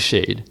so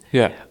cliched.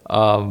 Yeah.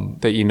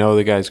 That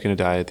the guy's going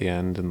to die at the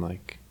end and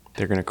like.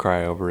 They're going to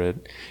cry over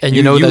it. And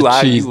you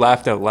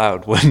laughed out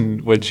loud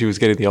when she was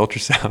getting the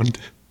ultrasound.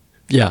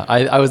 Yeah,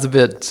 I was a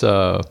bit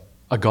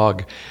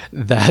agog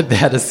that they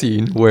had a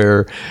scene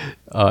where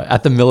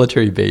at the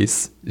military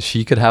base,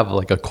 she could have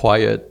like a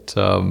quiet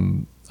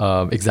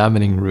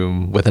examining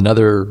room with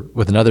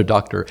another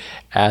doctor,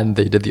 and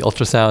they did the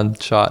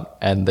ultrasound shot,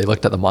 and they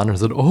looked at the monitor and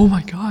said, "Oh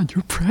my God,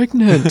 you're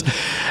pregnant."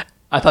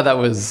 I thought that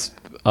was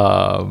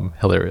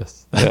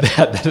hilarious. They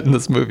had that in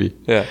this movie.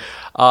 Yeah,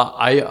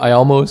 I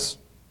almost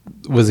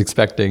was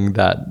expecting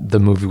that the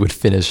movie would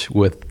finish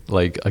with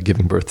like a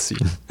giving birth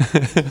scene.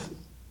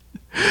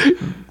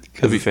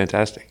 That'd be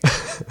fantastic.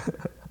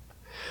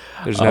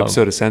 There's an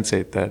episode of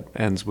Sense8 that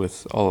ends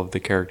with all of the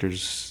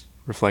characters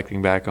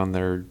reflecting back on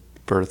their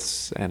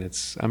births, and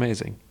it's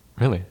amazing.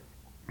 Really?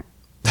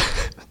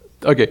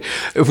 Okay,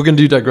 if we're gonna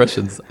do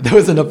digressions, there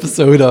was an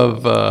episode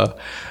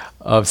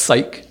of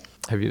Psych.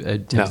 Have you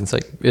seen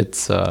Psych?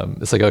 It's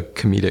like a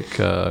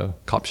comedic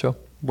cop show.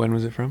 When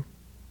was it from?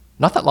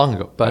 Not that long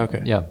ago, but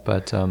okay. Yeah,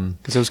 but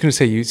because I was going to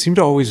say you seem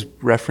to always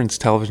reference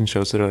television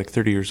shows that are like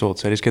 30 years old,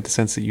 so I just get the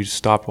sense that you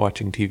stopped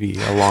watching TV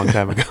a long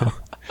time ago.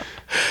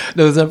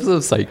 No, there's an episode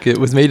of Psych. It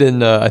was made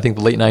in I think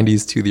the late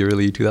 90s to the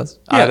early 2000s.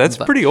 Yeah, that's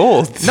pretty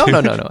old. No.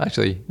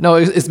 Actually, no,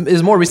 it's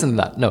more recent than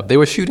that. No, they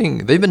were shooting.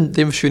 They've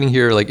been shooting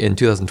here like in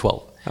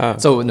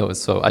 2012.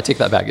 So I take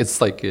that back.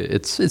 It's like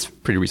it's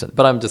pretty recent,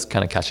 but I'm just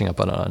kind of catching up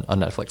on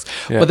Netflix.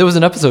 Yeah. But there was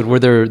an episode where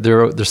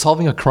they're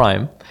solving a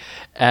crime.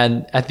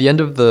 And at the end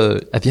of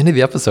the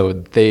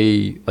episode,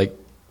 they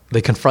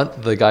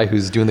confront the guy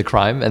who's doing the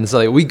crime, and it's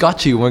like, "We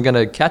got you. We're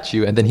gonna catch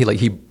you." And then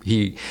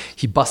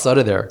he busts out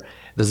of there.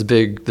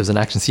 There's an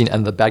action scene,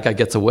 and the bad guy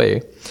gets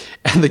away,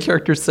 and the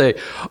characters say,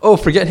 "Oh,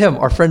 forget him.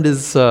 Our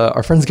friend's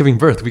giving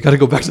birth. We got to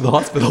go back to the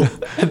hospital."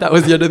 And that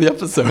was the end of the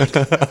episode.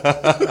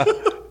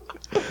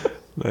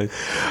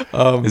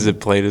 Nice. Is it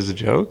played as a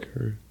joke?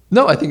 Or?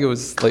 No, I think it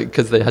was like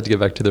because they had to get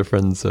back to their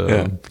friends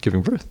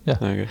giving birth. Yeah.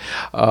 Okay.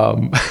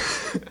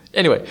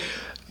 Anyway,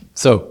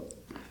 so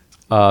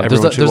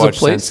everyone should watch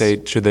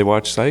Sense8. Should they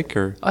watch Psych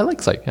or? I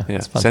like Psych. Yeah.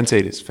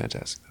 Sense8 is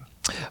fantastic.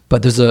 Though.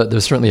 But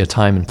there's certainly a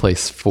time and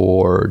place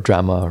for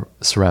drama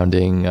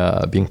surrounding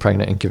being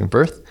pregnant and giving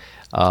birth.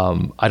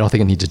 I don't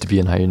think it needed to be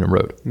in Hyena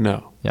Road.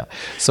 No. Yeah.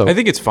 So I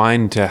think it's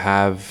fine to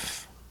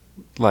have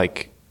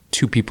like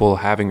two people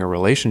having a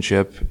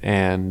relationship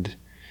and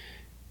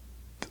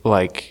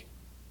like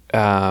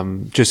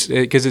just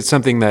because it's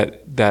something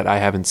that I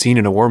haven't seen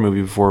in a war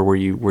movie before, where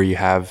you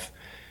have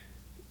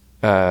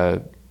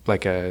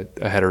like a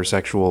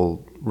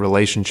heterosexual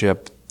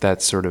relationship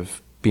that's sort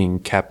of being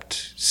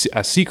kept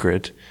a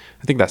secret.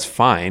 I think that's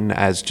fine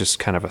as just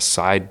kind of a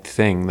side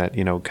thing that,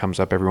 you know,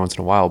 comes up every once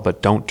in a while,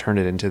 but don't turn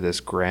it into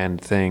this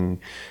grand thing.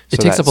 It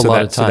takes up a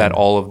lot of time. So that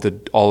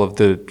all of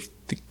the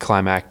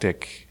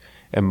climactic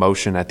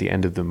emotion at the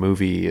end of the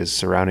movie is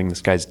surrounding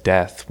this guy's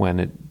death when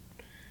it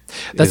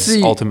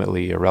is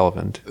ultimately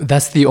irrelevant.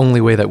 That's the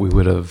only way that we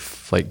would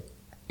have like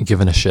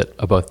given a shit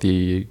about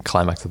the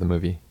climax of the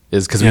movie,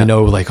 is because we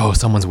know like, oh,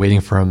 someone's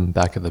waiting for him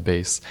back at the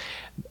base.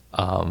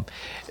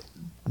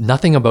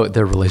 Nothing about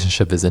their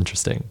relationship is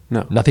interesting.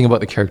 No. Nothing about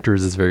the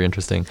characters is very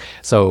interesting.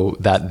 So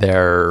that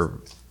they're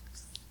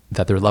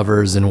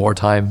lovers in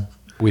wartime,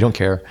 we don't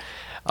care.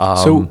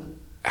 So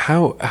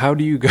how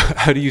do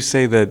you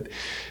say that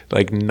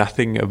like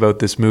nothing about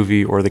this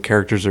movie or the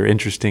characters are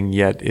interesting,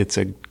 yet it's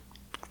a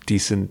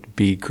decent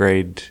B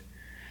grade?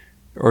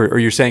 Or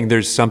you're saying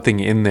there's something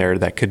in there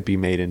that could be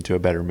made into a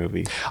better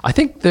movie? I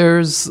think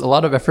there's a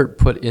lot of effort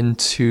put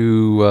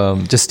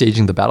into just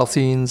staging the battle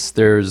scenes.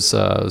 There's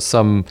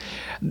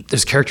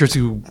characters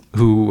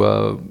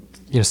who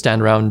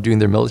stand around doing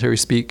their military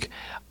speak,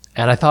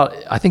 and I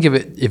think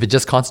if it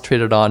just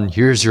concentrated on,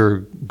 here's your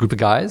group of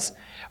guys,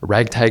 a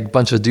ragtag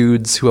bunch of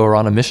dudes who are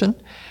on a mission.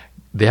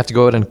 They have to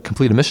go out and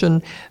complete a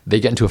mission.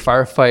 They get into a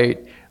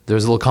firefight.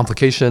 There's a little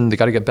complication. They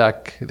got to get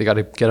back. They got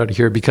to get out of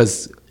here.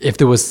 Because if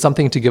there was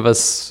something to give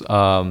us,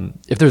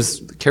 if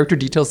there's character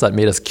details that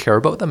made us care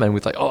about them, and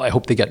we're like, oh, I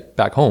hope they get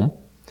back home,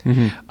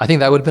 I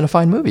think that would have been a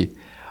fine movie.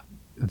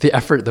 The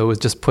effort, though, is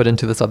just put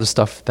into this other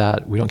stuff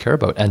that we don't care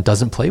about and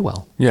doesn't play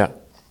well. Yeah.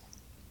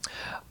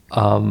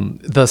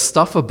 The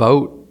stuff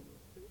about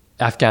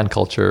Afghan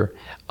culture,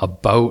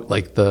 about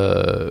like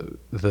the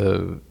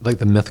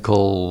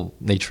mythical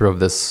nature of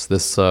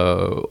this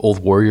old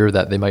warrior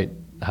that they might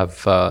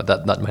have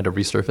that might have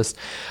resurfaced,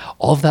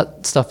 all of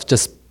that stuff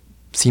just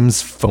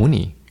seems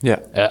phony. Yeah.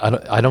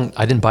 I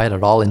didn't buy it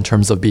at all in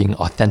terms of being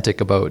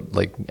authentic about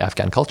like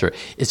Afghan culture.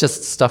 It's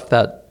just stuff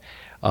that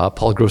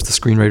Paul Gross, the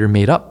screenwriter,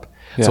 made up.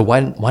 Yeah. So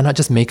why not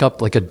just make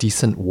up like a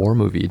decent war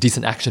movie, a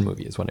decent action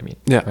movie is what I mean.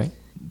 Yeah. Right?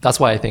 That's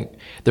why I think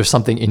there's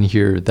something in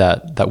here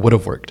that would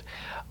have worked.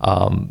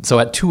 So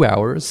at 2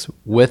 hours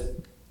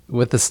with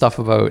the stuff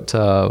about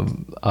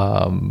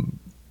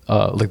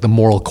like the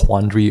moral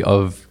quandary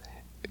of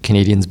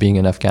Canadians being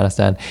in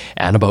Afghanistan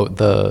and about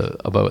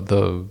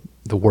the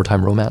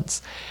wartime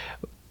romance,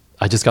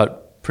 I just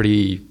got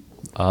pretty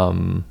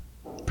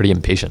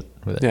impatient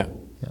with it. Yeah.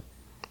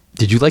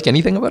 Did you like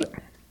anything about it?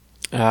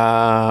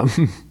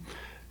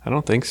 I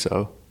don't think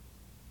so.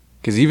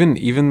 Because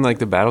even like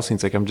the battle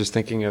scenes, like I'm just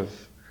thinking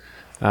of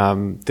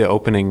the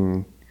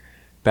opening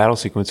battle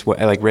sequence,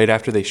 like right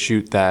after they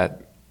shoot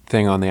that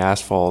thing on the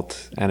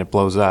asphalt and it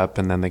blows up,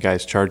 and then the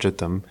guys charge at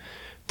them.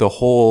 The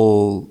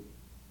whole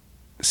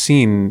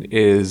scene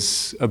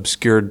is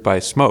obscured by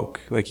smoke,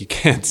 like you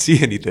can't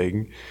see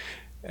anything,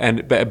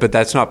 but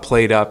that's not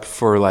played up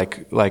for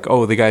like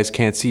oh, the guys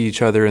can't see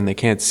each other and they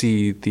can't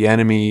see the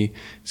enemy,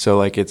 so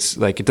like it's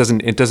like it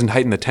doesn't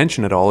heighten the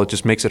tension at all. It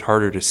just makes it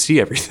harder to see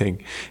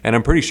everything. And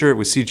I'm pretty sure it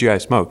was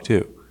CGI smoke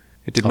too.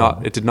 It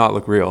did not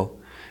look real.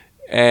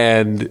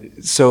 And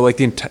so like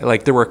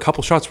there were a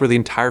couple shots where the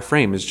entire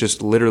frame is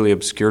just literally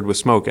obscured with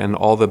smoke, and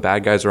all the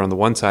bad guys are on the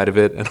one side of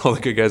it and all the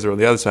good guys are on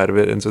the other side of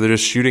it, and so they're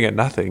just shooting at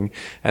nothing.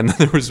 And then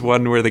there was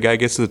one where the guy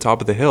gets to the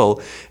top of the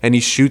hill and he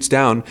shoots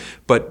down,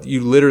 but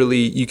you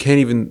can't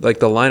even,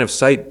 like, the line of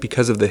sight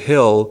because of the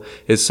hill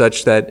is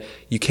such that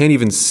you can't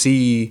even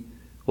see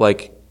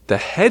like the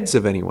heads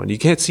of anyone. You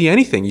can't see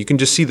anything. You can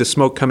just see the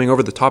smoke coming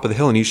over the top of the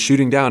hill, and he's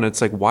shooting down, and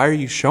it's like, why are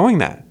you showing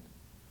that?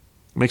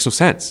 It makes no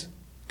sense.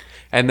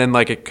 And then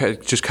like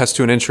it just cuts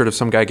to an insert of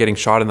some guy getting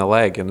shot in the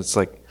leg, and it's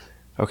like,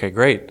 okay,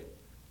 great.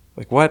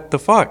 Like, what the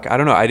fuck? I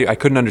don't know. I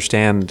couldn't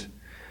understand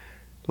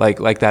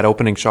like that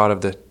opening shot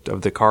of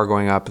the car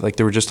going up. Like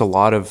there were just a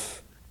lot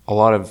of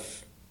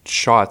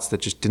shots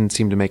that just didn't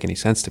seem to make any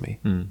sense to me.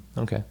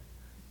 Okay.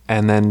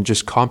 And then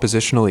just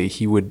compositionally,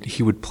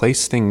 he would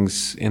place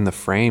things in the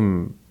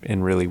frame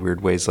in really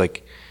weird ways.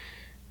 Like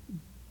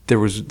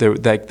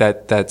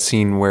that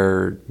scene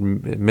where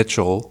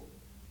Mitchell,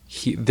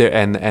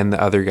 and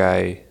the other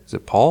guy, is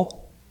it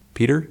Paul?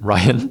 Peter?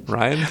 Ryan?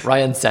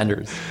 Ryan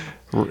Sanders.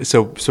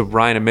 So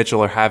Ryan and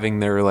Mitchell are having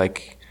their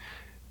like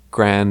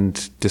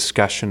grand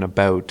discussion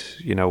about,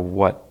 you know,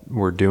 what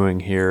we're doing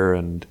here,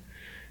 and,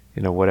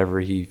 you know, whatever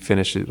he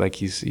finishes, like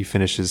he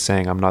finishes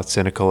saying, I'm not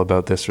cynical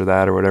about this or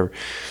that or whatever.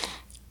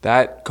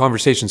 That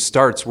conversation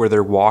starts where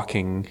they're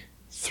walking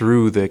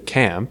through the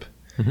camp,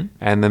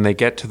 and then they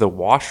get to the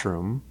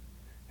washroom,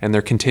 and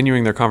they're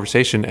continuing their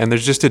conversation, and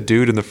there's just a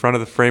dude in the front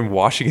of the frame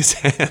washing his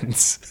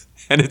hands.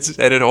 and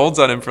it holds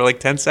on him for like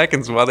 10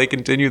 seconds while they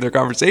continue their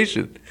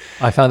conversation.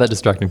 I found that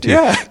distracting too.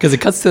 Yeah. Because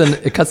it cuts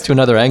to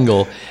another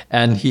angle,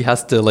 and he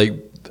has to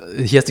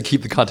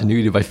keep the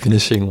continuity by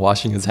finishing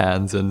washing his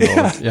hands and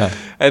yeah.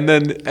 And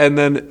then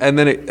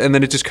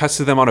it just cuts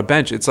to them on a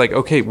bench. It's like,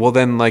 okay, well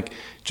then like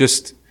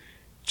just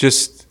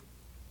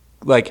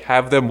like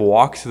have them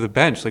walk to the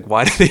bench. Like,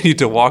 why do they need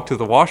to walk to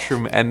the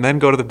washroom and then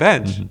go to the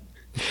bench? Mm-hmm.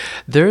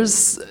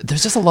 There's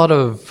just a lot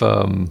of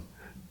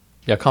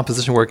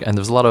composition work, and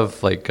there's a lot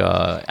of like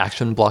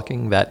action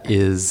blocking that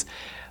is,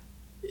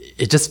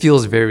 it just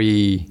feels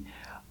very,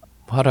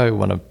 how do I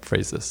want to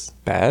phrase this?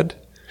 Bad?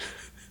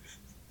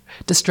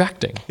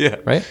 Distracting. Yeah.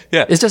 Right?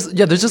 Yeah. It's just,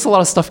 there's just a lot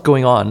of stuff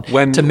going on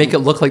to make it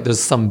look like there's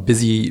some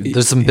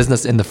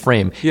business in the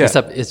frame. Yeah.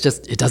 Except it's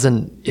just, it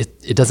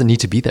doesn't need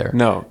to be there.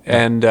 No.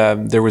 And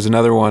there was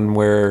another one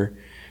where,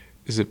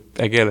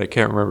 I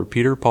can't remember,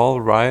 Peter, Paul,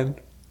 Ryan?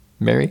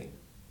 Mary?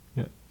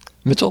 Yeah.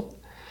 Mitchell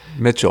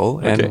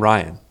and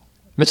Ryan.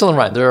 Mitchell and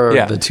Ryan,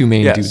 they're the two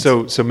main dudes.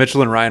 So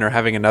Mitchell and Ryan are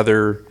having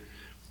another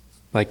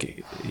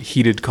like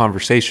heated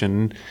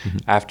conversation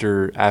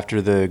after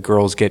the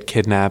girls get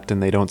kidnapped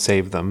and they don't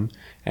save them,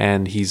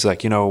 and he's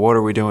like, what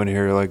are we doing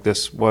here? Like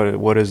this,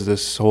 what is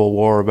this whole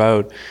war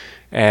about?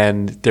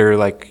 And they're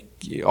like,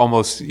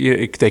 almost,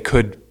 they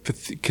could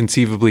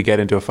conceivably get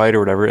into a fight or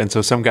whatever, and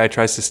so some guy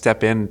tries to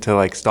step in to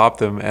like stop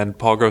them, and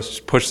Paul Gross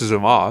just pushes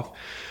him off.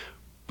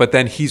 But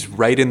then he's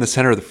right in the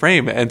center of the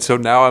frame, and so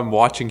now I'm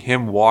watching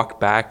him walk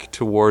back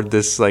toward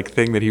this like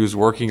thing that he was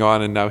working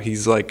on, and now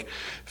he's like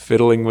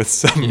fiddling with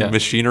some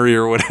machinery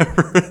or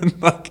whatever. And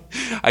like,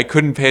 I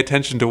couldn't pay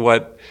attention to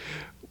what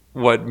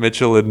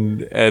Mitchell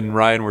and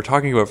Ryan were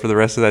talking about for the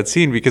rest of that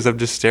scene, because I'm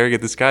just staring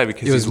at this guy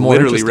because he's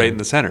literally right in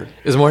the center.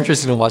 It was more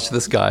interesting to watch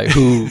this guy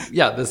who,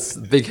 this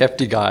big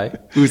hefty guy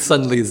who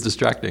suddenly is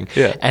distracting,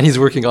 and he's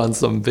working on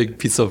some big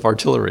piece of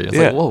artillery. It's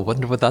like, whoa,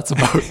 wonder what that's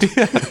about.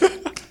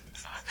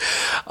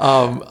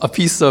 A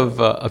piece of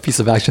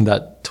action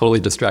that totally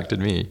distracted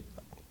me.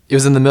 It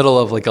was in the middle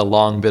of like a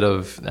long bit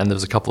of, and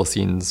there's a couple of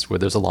scenes where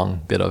there's a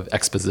long bit of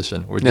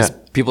exposition where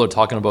just people are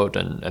talking about,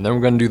 and then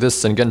we're going to do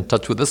this and get in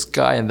touch with this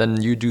guy, and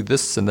then you do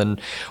this, and then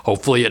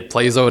hopefully it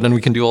plays out and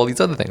we can do all these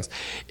other things.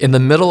 In the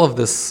middle of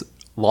this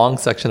long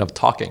section of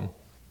talking,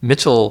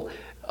 Mitchell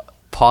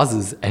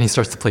pauses and he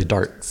starts to play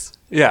darts.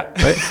 Yeah.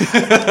 Right?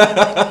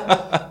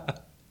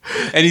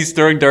 And he's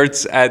throwing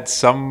darts at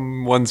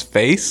someone's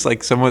face,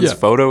 like someone's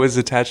photo is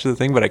attached to the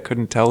thing, but I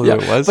couldn't tell who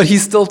it was. But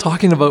he's still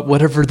talking about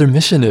whatever their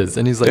mission is,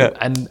 and he's like,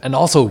 and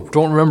also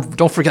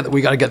don't forget that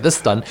we got to get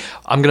this done.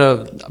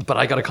 But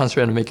I got to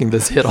concentrate on making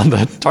this hit on the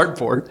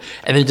dartboard,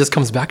 and then he just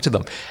comes back to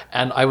them,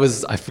 and I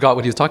forgot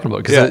what he was talking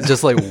about, because it's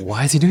just like,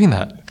 why is he doing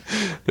that?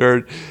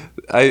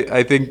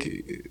 I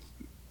think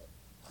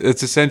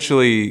it's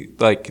essentially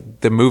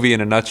like the movie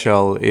in a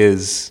nutshell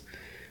is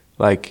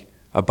like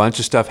a bunch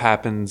of stuff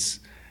happens,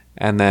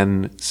 and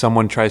then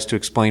someone tries to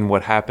explain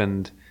what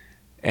happened,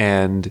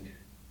 and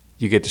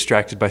you get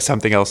distracted by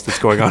something else that's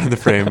going on in the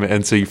frame,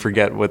 and so you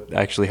forget what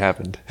actually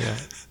happened. Yeah.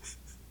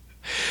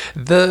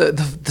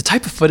 The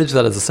type of footage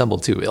that is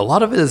assembled too, a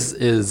lot of it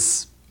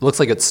is looks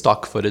like it's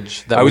stock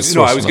footage. I was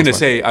going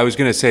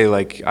to say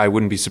like, I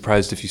wouldn't be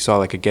surprised if you saw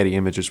like a Getty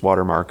Images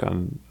watermark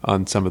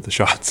on some of the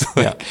shots.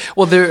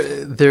 Well,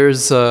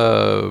 there's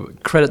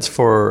credits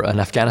for an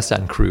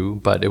Afghanistan crew,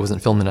 but it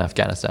wasn't filmed in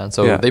Afghanistan,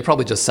 so they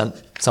probably just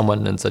sent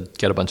someone and said,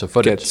 get a bunch of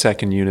footage, get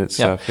second unit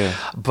stuff.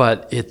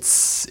 But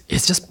it's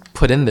just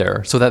put in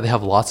there so that they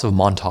have lots of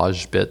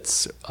montage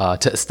bits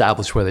to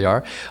establish where they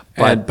are,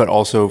 but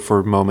also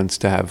for moments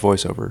to have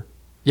voiceover.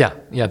 Yeah,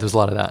 there's a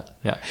lot of that.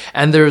 Yeah,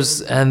 and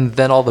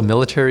then all the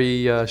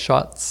military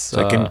shots.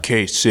 Like in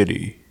K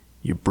City,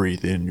 you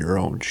breathe in your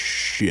own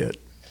shit.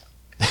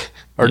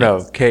 Or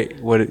no,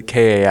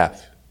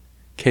 KAF.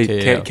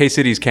 K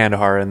City's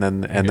Kandahar, and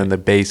then the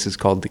base is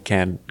called the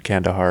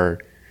Kandahar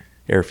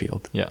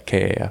Airfield. Yeah,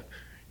 KAF.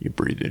 You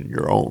breathe in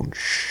your own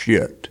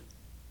shit.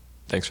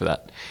 Thanks for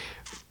that.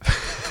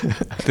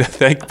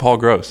 Thank Paul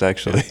Gross,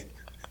 actually.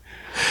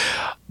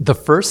 The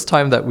first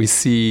time that we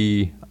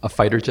see a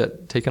fighter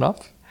jet taken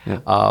off,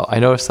 I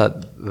noticed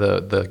that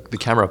the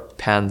camera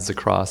pans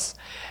across,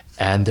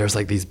 and there's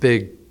these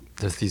big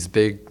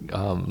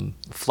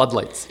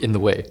floodlights in the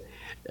way,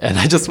 and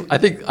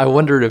I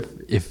wondered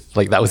if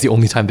like that was the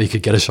only time they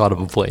could get a shot of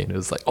a plane. It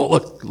was like, oh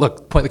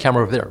look, point the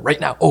camera over there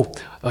right now. Oh,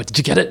 did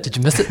you get it? Did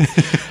you miss it?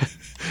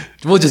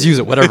 We'll just use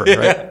it, whatever,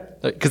 right?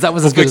 Because that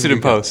was as good as fix it in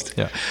post.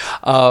 Yeah,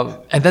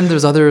 and then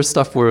there's other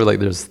stuff where like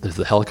there's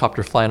a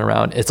helicopter flying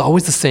around. It's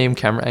always the same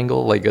camera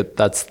angle. Like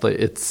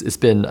it's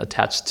been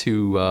attached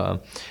to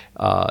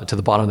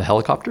the bottom of the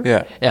helicopter.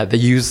 Yeah. They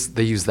use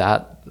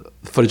that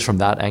footage from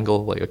that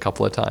angle like a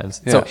couple of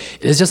times. Yeah. So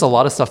it's just a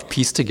lot of stuff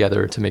pieced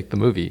together to make the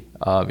movie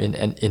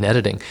in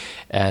editing,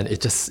 and it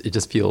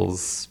just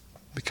feels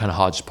kind of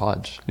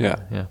hodgepodge. Yeah.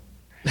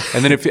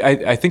 And then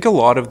I think a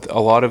lot of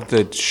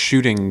the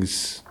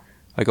shootings.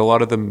 Like a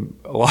lot of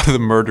the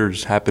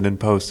murders happen in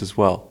post as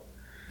well.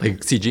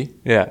 Like CG?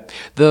 Yeah.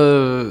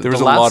 There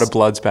was a lot of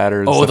blood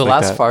spatters. Oh, the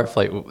last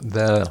firefight.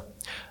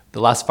 The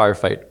last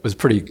firefight was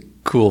pretty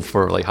cool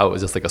for like how it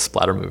was just like a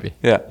splatter movie.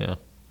 Yeah. Yeah.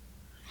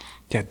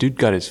 Yeah, dude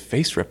got his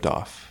face ripped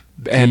off.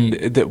 And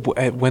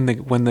when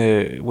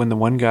the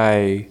one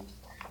guy,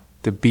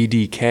 the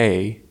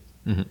BDK,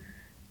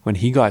 when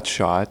he got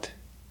shot,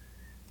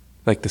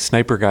 like the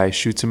sniper guy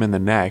shoots him in the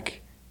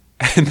neck,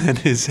 and then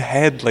his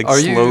head like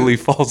slowly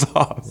falls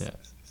off. Yeah.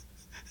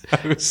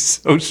 That was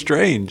so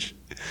strange.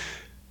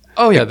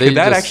 Oh yeah, Did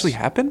that actually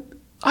happen?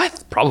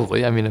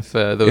 Probably. I mean, if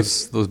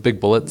those big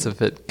bullets,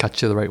 if it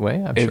cuts you the right way,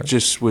 I'm sure. It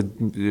just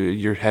would,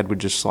 your head would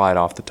just slide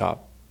off the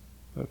top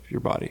of your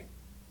body.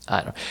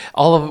 I don't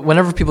know.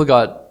 Whenever people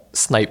got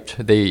sniped,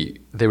 they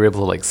were able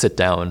to like sit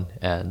down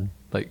and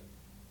like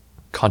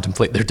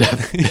contemplate their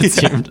death. It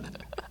seemed.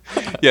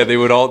 Yeah, they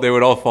would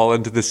all fall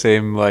into the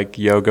same like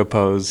yoga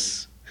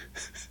pose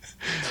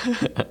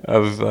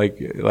of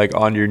like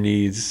on your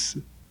knees.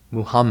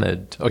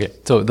 Muhammad. Okay,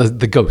 so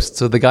the ghost.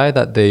 So the guy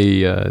that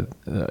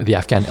the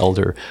Afghan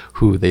elder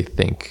who they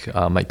think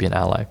might be an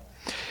ally.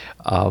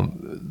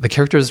 The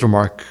characters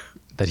remark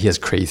that he has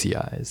crazy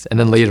eyes, and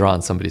then later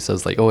on somebody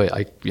says like, "Oh,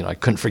 I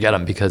couldn't forget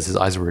him because his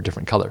eyes were a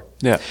different color."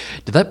 Yeah.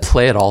 Did that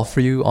play at all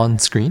for you on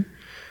screen?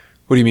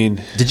 What do you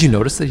mean? Did you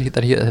notice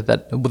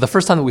that the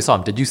first time that we saw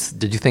him? Did you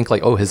think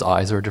like, "Oh, his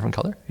eyes are a different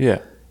color"? Yeah.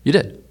 You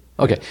did.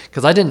 Okay,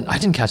 because I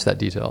didn't catch that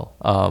detail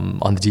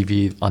on the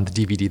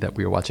DVD that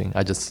we were watching.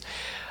 I just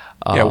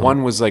yeah,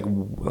 one was like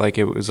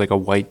it was like a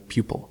white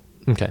pupil.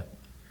 Okay.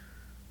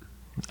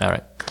 All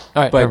right.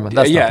 But never mind.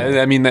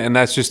 I mean, and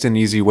that's just an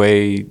easy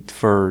way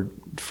for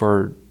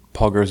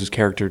Paul Gross's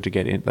character to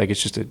get in. Like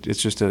it's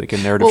just like a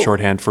narrative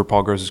shorthand for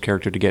Paul Gross's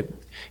character to get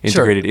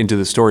integrated into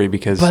the story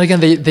because. But again,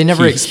 they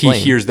never explain.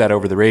 He hears that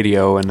over the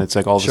radio, and it's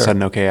like all of a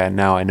sudden, okay,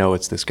 now I know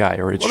it's this guy,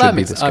 or it should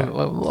be this guy.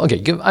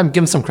 Okay, I'm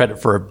giving some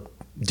credit for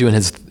doing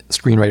his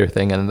screenwriter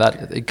thing, and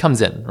that it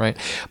comes in right.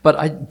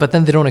 But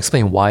then they don't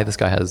explain why this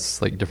guy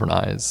has like different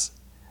eyes,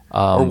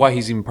 or why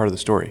he's even part of the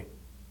story.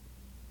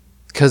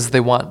 Because they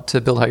want to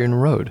build Iron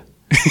Road.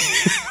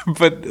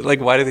 But like,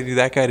 why do they do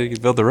that guy to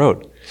build the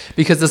road?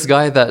 Because this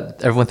guy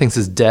that everyone thinks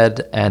is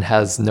dead and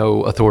has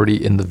no authority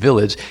in the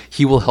village,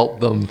 he will help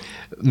them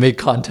make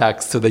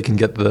contacts so they can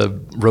get the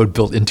road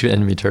built into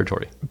enemy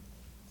territory.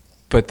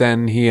 But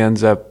then he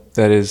ends up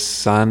that his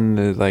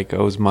son like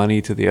owes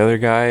money to the other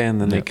guy,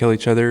 and then they kill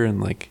each other, and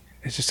like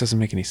it just doesn't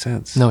make any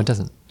sense. No, it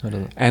doesn't.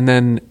 And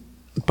then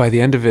by the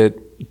end of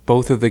it,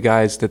 both of the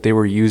guys that they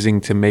were using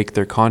to make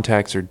their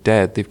contacts are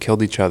dead. They've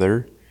killed each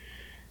other.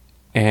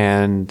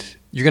 And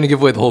you're going to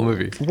give away the whole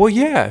movie. Well,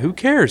 yeah, who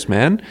cares,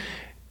 man?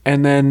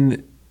 And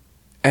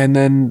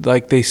then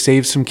like they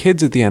save some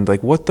kids at the end.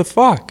 Like, what the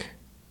fuck?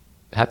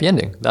 Happy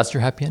ending. That's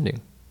your happy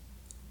ending.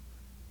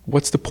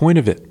 What's the point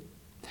of it?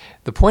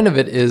 The point of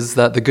it is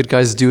that the good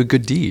guys do a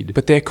good deed.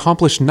 But they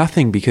accomplish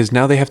nothing because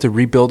now they have to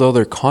rebuild all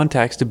their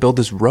contacts to build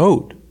this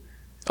road.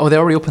 Oh, they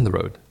already opened the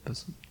road.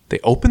 They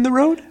opened the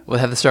road? Well,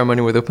 they had the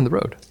ceremony where they opened the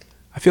road.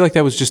 I feel like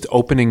that was just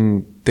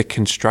opening the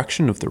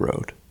construction of the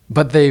road.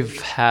 But they've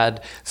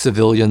had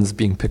civilians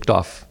being picked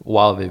off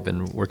while they've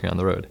been working on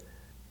the road.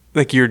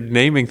 Like you're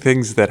naming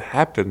things that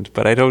happened,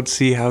 but I don't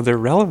see how they're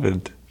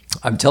relevant.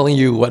 I'm telling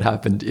you what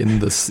happened in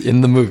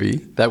the movie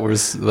that we're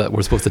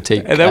supposed to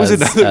take. And that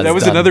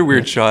was another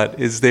weird shot.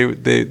 Is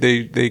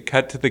they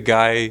cut to the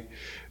guy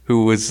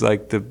who was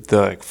like the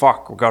like,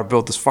 fuck, we gotta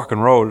build this fucking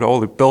road.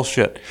 Holy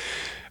bullshit.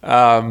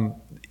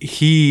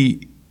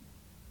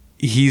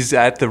 He's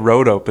at the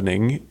road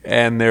opening,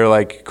 and they're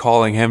like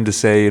calling him to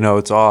say,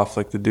 it's off.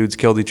 Like the dudes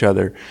killed each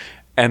other,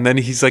 and then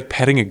he's like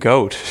petting a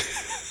goat.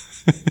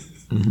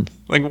 Mm-hmm.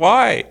 Like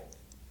why?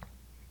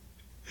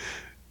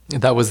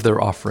 That was their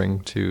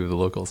offering to the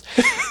locals.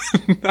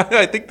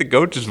 I think the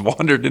goat just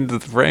wandered into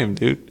the frame,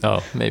 dude.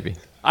 Oh, maybe.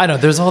 I know.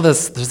 There's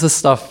this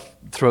stuff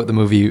throughout the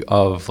movie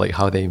of like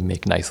how they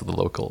make nice with the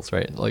locals,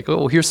 right? Like,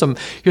 oh, here's some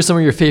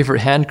of your favorite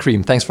hand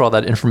cream. Thanks for all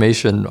that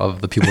information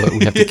of the people that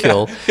we have to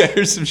kill. Yeah,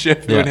 here's some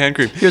shampoo and hand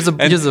cream.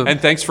 And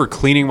thanks for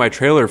cleaning my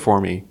trailer for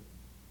me.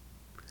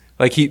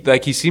 Like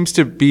he seems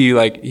to be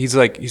like he's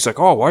like,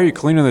 oh, why are you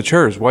cleaning the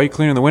chairs? Why are you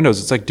cleaning the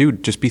windows? It's like,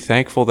 dude, just be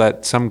thankful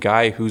that some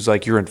guy who's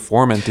like your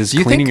informant is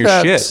cleaning your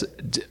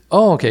shit.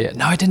 Oh, okay.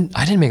 No, I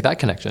didn't make that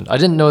connection. I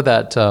didn't know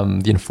that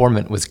the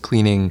informant was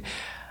cleaning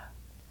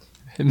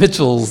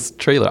Mitchell's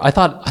trailer. I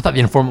thought the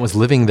informant was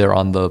living there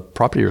on the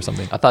property or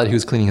something. I thought he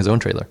was cleaning his own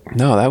trailer.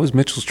 No, that was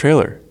Mitchell's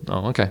trailer.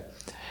 Oh, okay.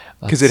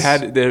 Because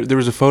there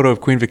was a photo of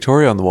Queen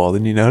Victoria on the wall.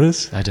 Didn't you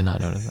notice? I did not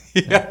notice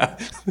that. Yeah.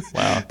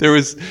 Wow. There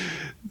was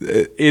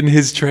in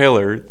his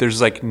trailer.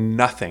 There's like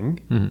nothing.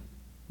 Mm-hmm.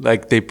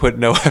 Like they put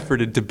no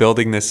effort into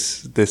building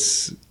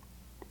this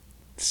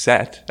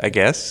set, I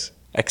guess,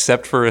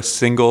 except for a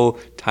single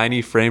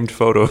tiny framed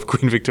photo of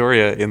Queen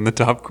Victoria in the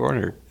top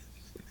corner.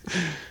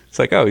 It's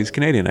like, oh, he's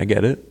Canadian. I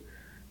get it.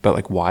 But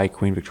like, why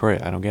Queen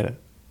Victoria? I don't get it.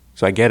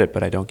 So I get it,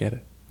 but I don't get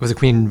it. Was it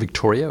Queen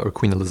Victoria or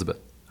Queen Elizabeth?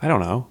 I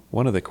don't know.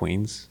 One of the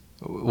queens.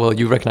 Well,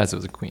 you recognize it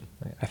was a queen.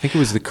 Right? I think it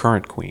was the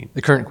current queen.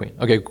 The current queen.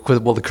 Okay.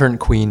 Well, the current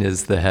queen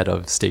is the head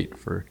of state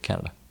for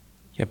Canada.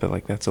 Yeah, but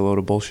like that's a load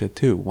of bullshit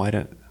too. Why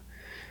don't...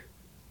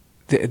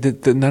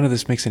 none of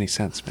this makes any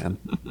sense, man.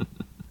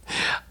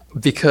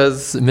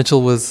 Because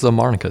Mitchell was a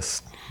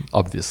monarchist,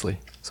 obviously.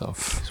 So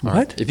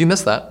What? If you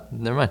missed that,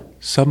 never mind.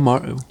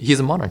 He's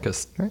a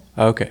monarchist, right?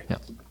 Okay. Yeah.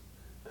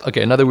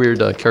 Okay, another weird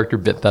character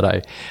bit that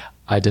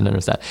I didn't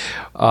understand.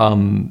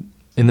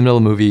 In the middle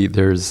of the movie,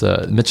 there's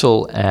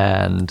Mitchell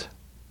and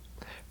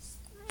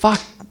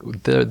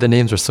the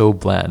names are so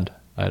bland.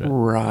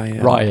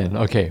 Ryan.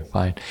 Okay,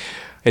 fine.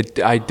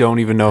 I don't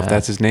even know if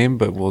that's his name,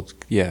 but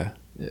yeah.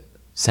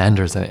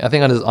 Sanders. I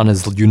think on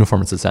his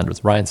uniform it says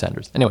Sanders. Ryan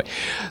Sanders. Anyway,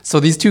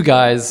 so these two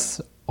guys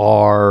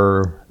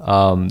are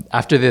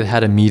after they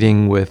had a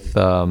meeting with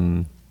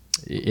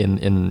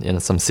in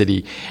some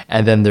city,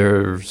 and then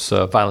there's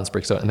violence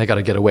breaks out, and they got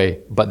to get away.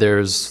 But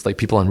there's like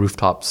people on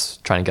rooftops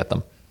trying to get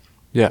them.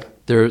 Yeah.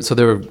 They're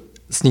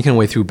sneaking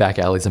away through back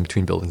alleys and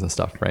between buildings and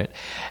stuff, right?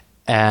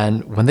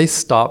 And when they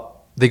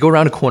stop, they go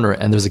around a corner,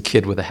 and there's a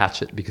kid with a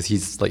hatchet because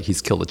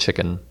he's killed a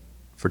chicken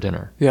for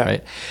dinner. Yeah.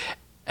 Right.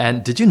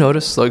 And did you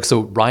notice,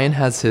 so Ryan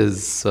has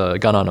his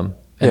gun on him,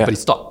 but he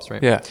stops,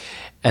 right? Yeah.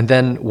 And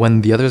then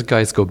when the other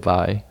guys go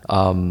by,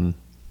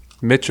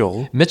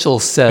 Mitchell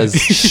says,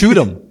 shoot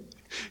him.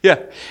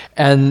 Yeah.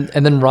 And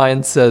then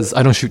Ryan says,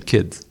 I don't shoot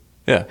kids.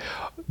 Yeah.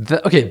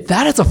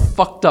 That is a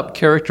fucked up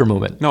character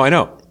moment. No, I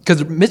know.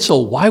 Because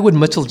why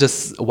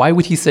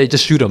would he say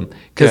just shoot him?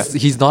 Because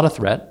he's not a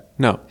threat.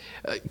 No.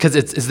 Because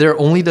is it there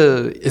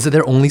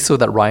only so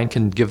that Ryan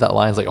can give that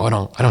line? It's like,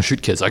 oh, I don't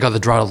shoot kids. I got to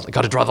draw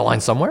the line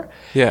somewhere.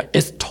 Yeah.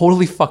 It's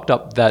totally fucked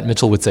up that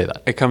Mitchell would say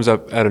that. It comes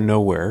up out of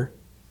nowhere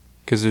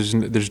because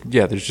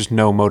there's just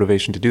no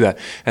motivation to do that,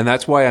 and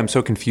that's why I'm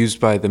so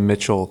confused by the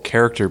Mitchell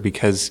character,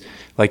 because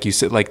like you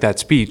said, like that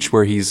speech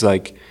where he's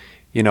like,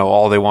 you know,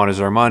 all they want is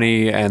our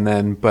money, and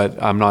then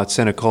but I'm not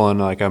cynical, and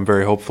like I'm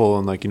very hopeful,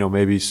 and like, you know,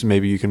 maybe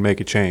you can make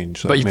a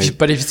change. Like,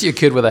 but if you see a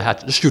kid with a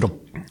hatchet, just shoot him.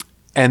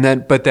 And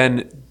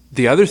then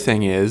the other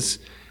thing is,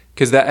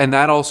 because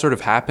that all sort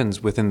of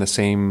happens within the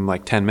same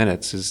like 10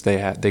 minutes, is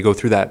they go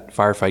through that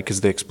firefight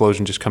because the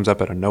explosion just comes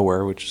up out of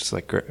nowhere, which is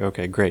like,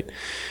 okay, great.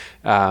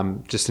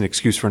 Just an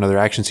excuse for another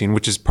action scene,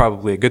 which is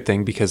probably a good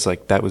thing, because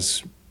like that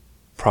was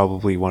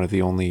probably one of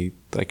the only,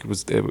 like it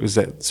was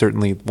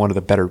certainly one of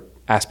the better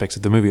aspects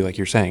of the movie, like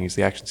you're saying, is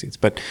the action scenes.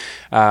 But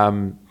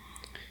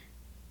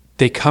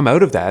they come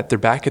out of that, they're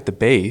back at the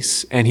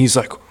base, and he's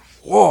like,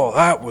 whoa,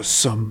 that was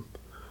some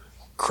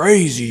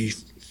crazy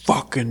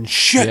fucking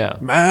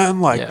shit,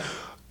 man. Like,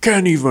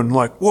 can't even,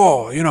 like,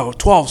 whoa, you know,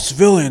 12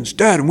 civilians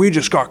dead, and we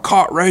just got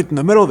caught right in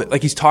the middle of it.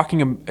 Like, he's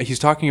talking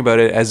about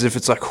it as if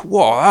it's like,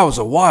 whoa, that was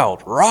a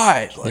wild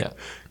ride. Like,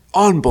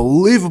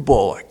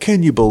 unbelievable. Like,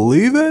 can you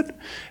believe it?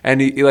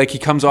 And he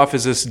comes off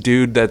as this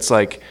dude that's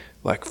like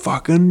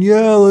fucking,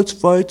 yeah,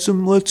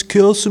 let's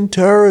kill some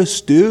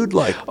terrorists, dude.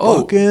 Like,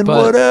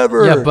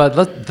 whatever. Yeah, but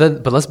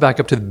let's back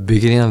up to the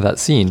beginning of that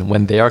scene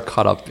when they are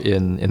caught up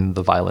in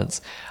the violence.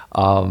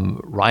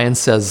 Ryan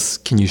says,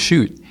 can you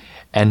shoot?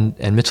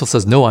 And Mitchell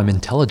says, no, I'm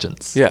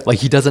intelligence. Yeah. Like,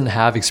 he doesn't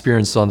have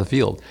experience on the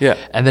field. Yeah.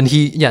 And then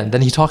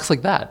he talks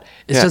like that.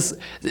 It's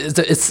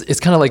it's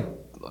kind of like,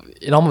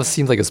 it almost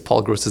seems like it's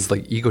Paul Gross's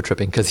like ego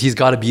tripping, because he's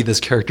got to be this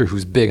character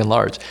who's big and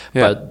large.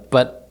 Yeah.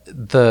 But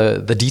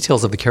the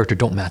details of the character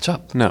don't match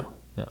up. No.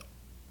 Yeah.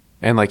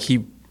 And like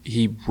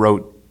he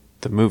wrote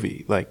the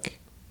movie. Like,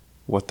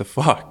 what the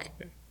fuck?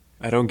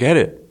 I don't get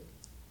it.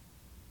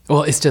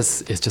 Well, it's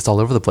just all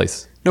over the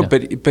place. No,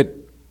 but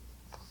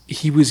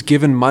he was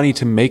given money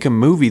to make a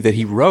movie that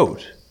he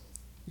wrote.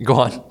 Go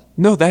on.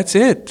 No, that's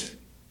it.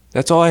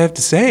 That's all I have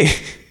to say.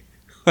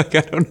 Like,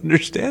 I don't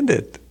understand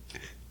it.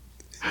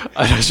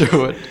 I'm not sure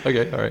what.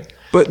 Okay, all right.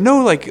 But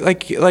no, like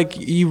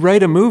you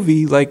write a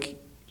movie, like,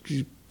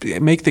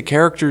 make the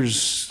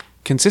characters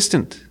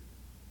consistent.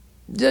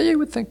 Yeah, you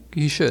would think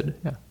you should.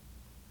 Yeah.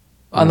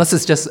 Unless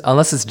it's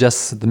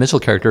just the Mitchell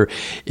character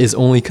is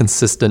only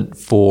consistent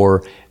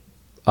for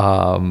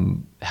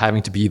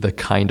having to be the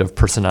kind of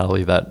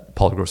personality that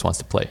Paul Gross wants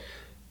to play.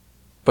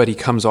 But he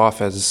comes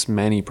off as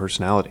many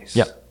personalities.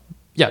 Yeah.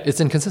 Yeah, it's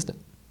inconsistent.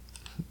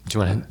 Do you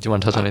want to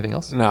touch on anything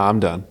else? No, I'm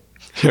done.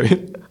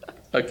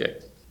 Okay.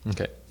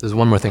 There's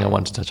one more thing I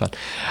wanted to touch on.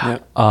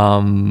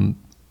 Yeah.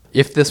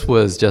 If this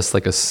was just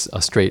like a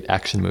straight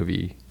action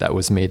movie that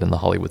was made in the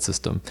Hollywood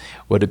system,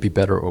 would it be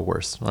better or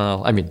worse?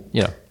 Well, I mean,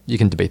 you know, you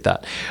can debate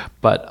that.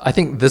 But I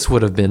think this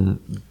would have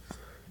been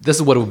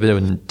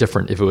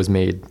different if it was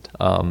made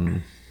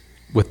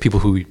with people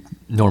who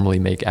normally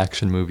make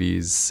action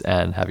movies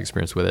and have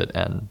experience with it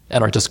and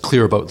are just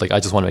clear about, like, I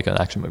just want to make an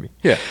action movie.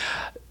 Yeah.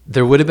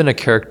 There would have been a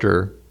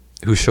character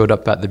who showed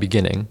up at the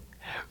beginning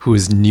who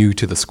is new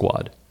to the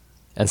squad.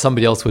 And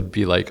somebody else would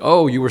be like,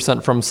 oh, you were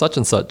sent from such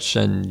and such,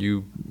 and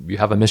you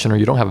have a mission or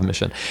you don't have a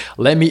mission.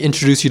 Let me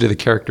introduce you to the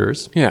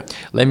characters. Yeah.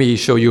 Let me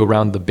show you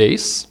around the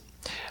base.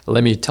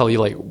 Let me tell you,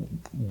 like,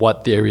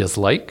 what the area's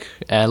like.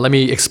 And let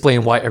me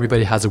explain why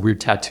everybody has a weird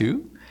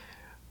tattoo.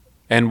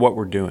 And what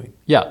we're doing.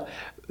 Yeah.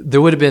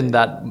 There would have been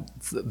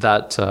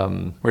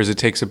that whereas it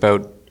takes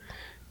about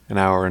an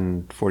hour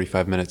and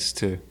 45 minutes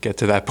to get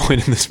to that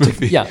point in this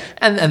movie. Yeah,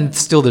 and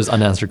still there's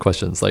unanswered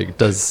questions, like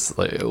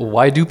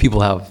why do people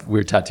have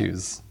weird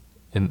tattoos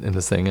in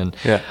this thing? And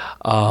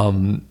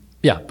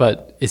Yeah,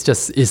 but it's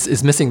just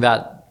it's missing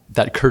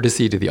that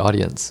courtesy to the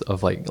audience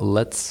of like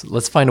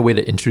let's find a way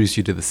to introduce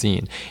you to the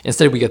scene.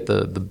 Instead, we get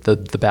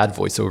the bad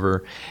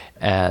voiceover,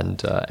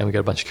 and we get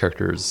a bunch of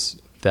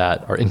characters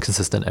that are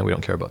inconsistent, and we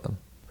don't care about them.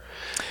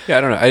 Yeah,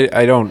 I don't know.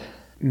 I don't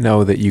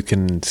know that you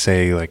can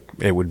say like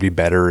it would be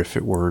better if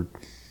it were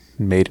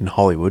made in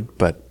Hollywood,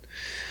 but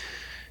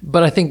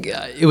I think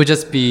it would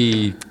just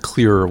be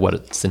clearer what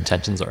its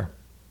intentions are.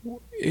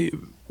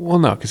 Well,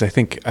 no, because I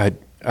think a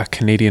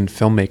Canadian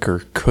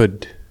filmmaker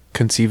could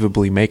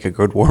conceivably make a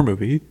good war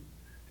movie. It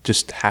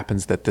just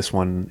happens that this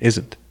one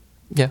isn't.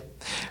 Yeah.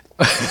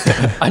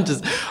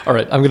 All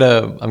right. I'm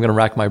gonna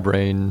rack my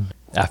brain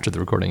after the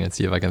recording and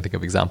see if I can think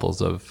of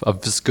examples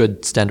of just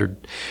good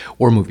standard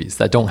war movies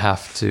that don't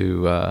have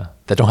to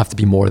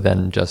be more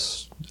than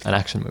just an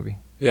action movie.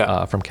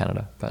 Yeah. From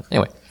Canada. But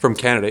anyway. From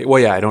Canada.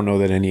 Well, yeah, I don't know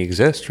that any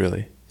exist,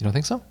 really. You don't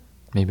think so?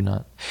 Maybe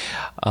not.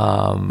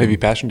 Maybe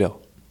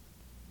Passchendaele.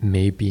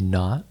 Maybe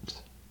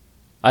not.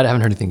 I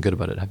haven't heard anything good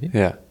about it. Have you?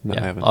 Yeah, no,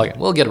 yeah. I haven't. Okay,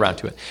 we'll get around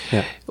to it.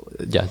 Yeah,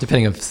 yeah.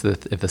 Depending if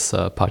this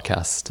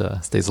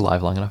podcast stays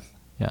alive long enough.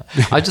 Yeah.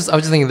 I was just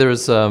thinking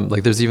there's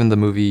even the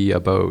movie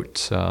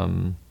about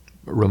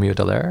Romeo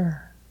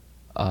Dallaire,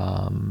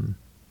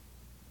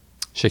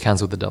 Shake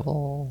Hands with the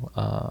Devil.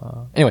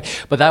 Anyway,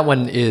 but that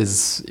one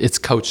it's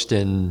couched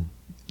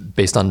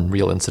based on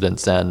real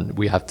incidents, and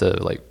we have to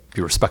like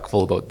be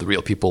respectful about the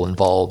real people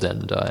involved,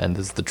 and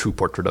this is the true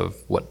portrait of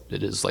what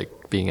it is like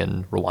being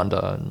in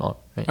Rwanda and all.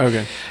 Right?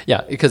 Okay.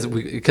 Yeah,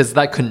 because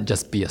that couldn't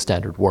just be a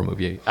standard war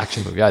movie,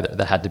 action movie either.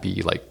 That had to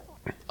be like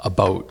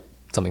about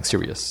something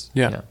serious.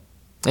 Yeah.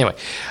 Anyway,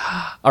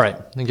 all right,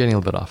 I'm getting a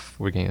little bit off.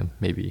 We're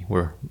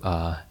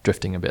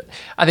drifting a bit.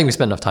 I think we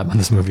spent enough time on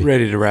this movie.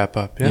 Ready to wrap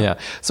up. Yeah. Yeah.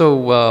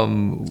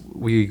 So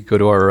we go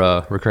to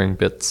our recurring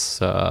bits.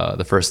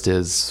 The first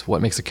is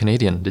what makes a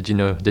Canadian. Did you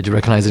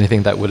recognize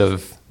anything that would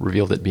have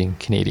revealed it being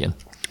Canadian?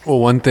 Well,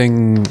 one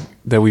thing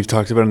that we've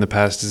talked about in the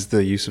past is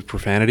the use of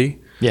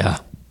profanity. Yeah.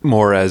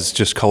 More as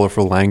just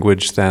colorful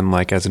language than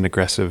like as an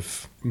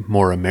aggressive,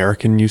 more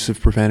American use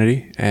of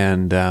profanity.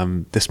 And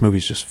this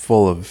movie's just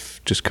full of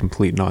just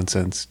complete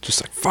nonsense.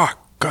 Just like,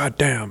 fuck,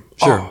 goddamn,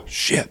 Sure. Oh,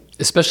 shit.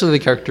 Especially the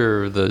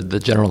character, the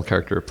general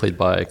character played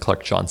by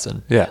Clark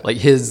Johnson. Yeah. Like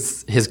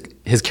his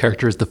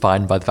character is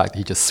defined by the fact that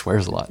he just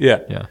swears a lot. Yeah.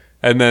 Yeah.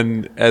 And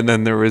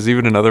then there was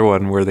even another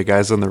one where the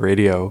guy's on the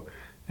radio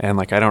and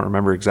like I don't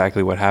remember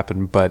exactly what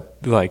happened, but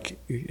like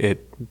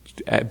it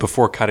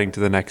before cutting to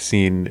the next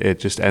scene, it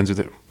just ends with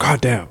it.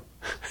 God damn.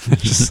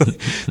 There's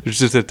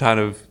just a ton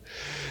of.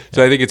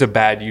 So I think it's a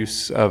bad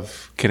use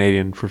of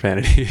Canadian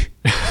profanity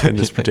in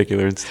this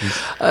particular instance.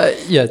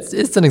 Yeah,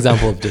 it's an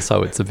example of just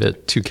how it's a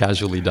bit too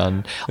casually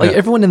done. Like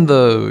everyone in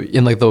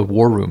the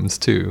war rooms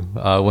too,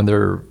 when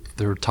they're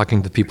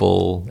talking to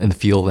people in the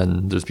field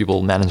and there's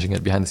people managing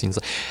it behind the scenes.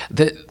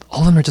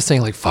 All of them are just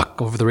saying like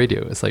 "fuck" over the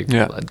radio. It's like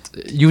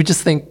you would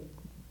just think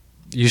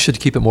you should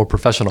keep it more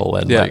professional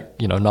and not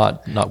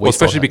waste. Well,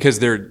 especially because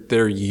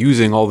they're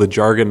using all the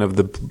jargon of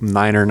the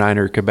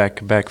niner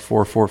Quebec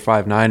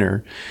 445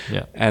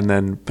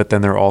 Yeah, but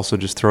then they're also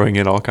just throwing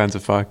in all kinds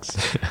of fucks.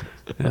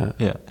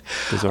 Yeah,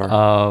 bizarre.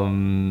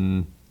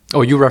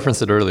 Oh, you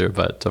referenced it earlier,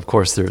 but of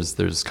course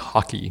there's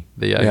hockey.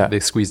 They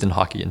squeezed in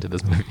hockey into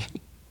this movie.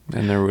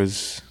 And there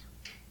was,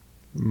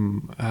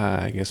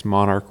 I guess,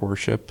 monarch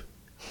worship.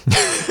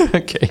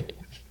 Okay.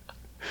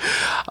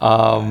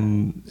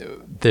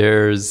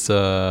 There's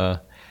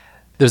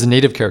a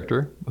native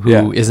character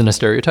who isn't a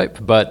stereotype,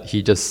 but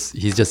he's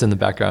just in the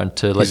background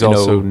to let he's you know.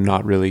 He's also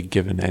not really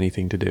given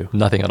anything to do.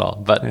 Nothing at all.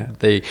 But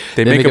they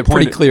make it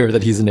pretty clear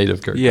that he's a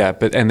native character. Yeah,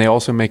 and they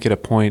also make it a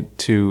point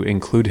to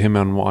include him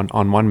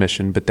on one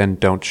mission, but then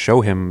don't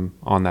show him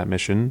on that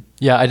mission.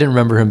 Yeah, I didn't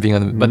remember him being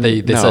on the, but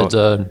they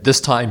said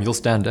this time you'll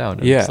stand down.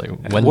 And yeah. It's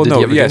like, when did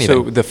he ever do anything?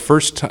 So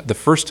the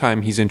first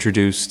time he's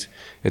introduced,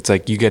 it's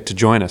like you get to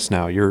join us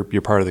now. You're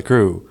part of the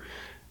crew.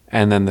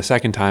 And then the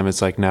second time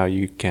it's like now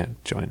you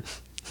can't join.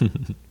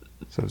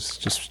 So it's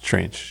just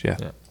strange,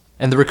 yeah.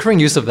 And the recurring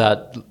use of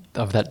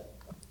that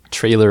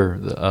trailer,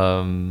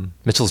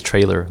 Mitchell's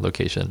trailer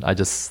location, I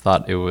just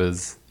thought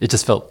it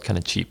just felt kind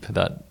of cheap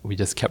that we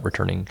just kept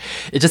returning.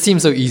 It just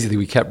seemed so easy that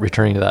we kept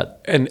returning to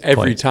that. And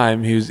every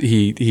time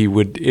he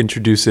would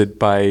introduce it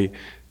by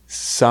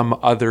some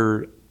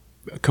other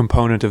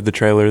component of the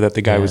trailer that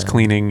the guy was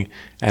cleaning,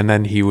 and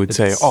then he would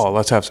say, "Oh,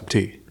 let's have some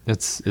tea."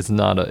 It was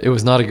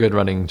not a good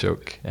running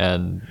joke,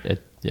 and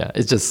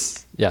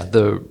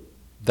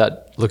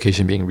that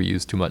location being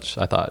reused too much,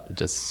 I thought it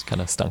just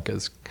kind of stunk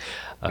as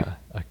a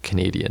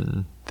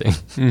Canadian thing.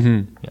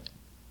 Mm-hmm. Yeah.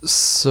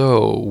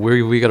 So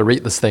we got to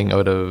rate this thing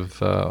out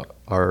of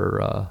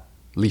our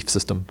Leaf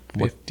system.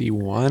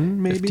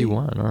 51, maybe?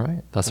 51, all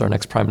right. That's our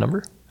next prime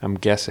number? I'm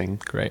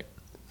guessing. Great.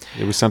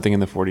 It was something in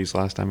the 40s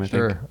last time, I think.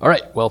 Sure. All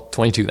right, well,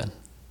 22 then.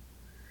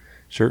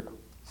 Sure.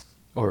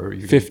 Or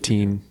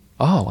 15.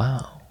 Oh,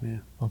 wow. Yeah.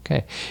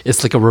 Okay.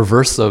 It's like a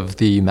reverse of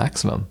the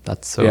maximum.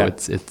 It's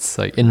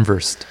like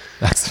inversed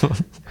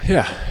maximum.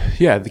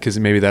 Yeah, because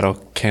maybe that'll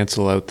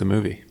cancel out the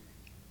movie.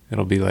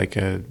 It'll be like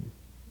a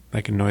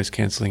like a noise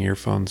canceling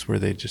earphones where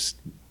they just,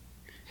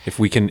 if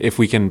we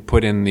can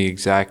put in the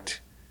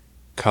exact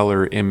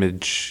color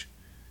image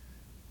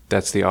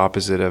that's the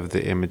opposite of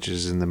the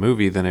images in the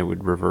movie, then it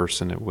would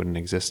reverse and it wouldn't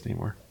exist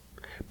anymore.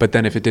 But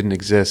then if it didn't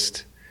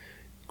exist,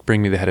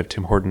 Bring Me the Head of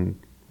Tim Horton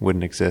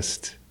wouldn't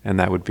exist, and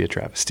that would be a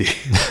travesty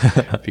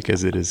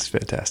because it is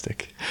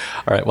fantastic.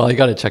 All right. Well, you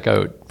got to check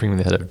out Bring Me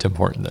the Head of Tim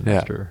Horton then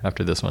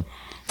after this one.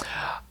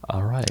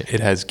 All right. It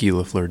has Guy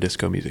Lafleur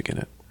disco music in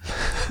it.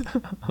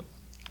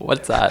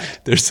 What's that?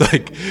 There's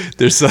like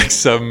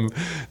some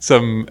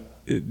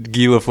Guy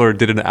Lafleur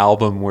did an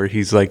album where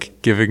he's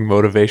like giving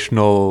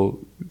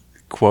motivational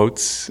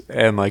quotes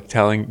and like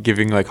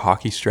giving like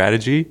hockey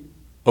strategy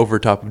over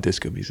top of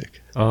disco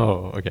music.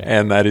 Oh, okay.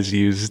 And that is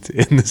used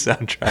in the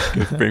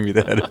soundtrack of Bring Me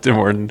the Head of Tim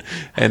Horton,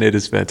 and it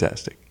is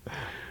fantastic.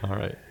 All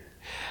right.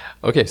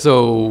 Okay,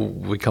 so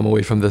we come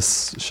away from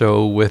this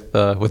show with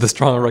a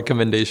strong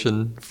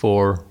recommendation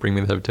for Bring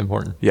Me the Head of Tim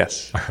Horton.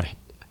 Yes. All right.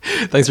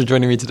 Thanks for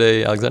joining me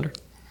today, Alexander.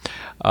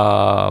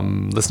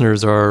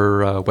 Listeners,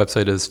 our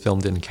website is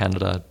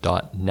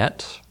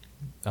filmedincanada.net.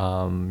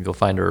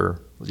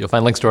 You'll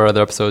find links to our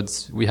other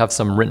episodes. We have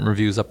some written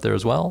reviews up there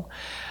as well.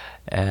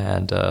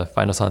 And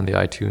find us on the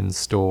iTunes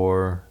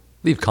store.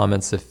 Leave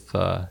comments if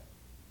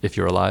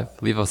you're alive.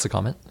 Leave us a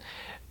comment.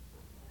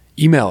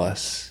 Email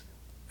us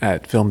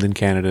at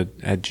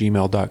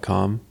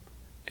filmedincanada@gmail.com.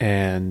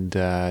 And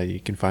you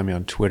can find me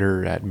on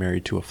Twitter at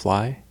Married to a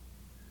Fly.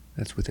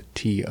 That's with a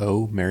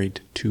T-O,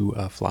 Married to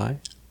a Fly.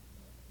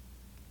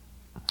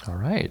 All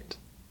right.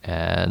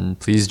 And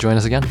please join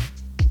us again.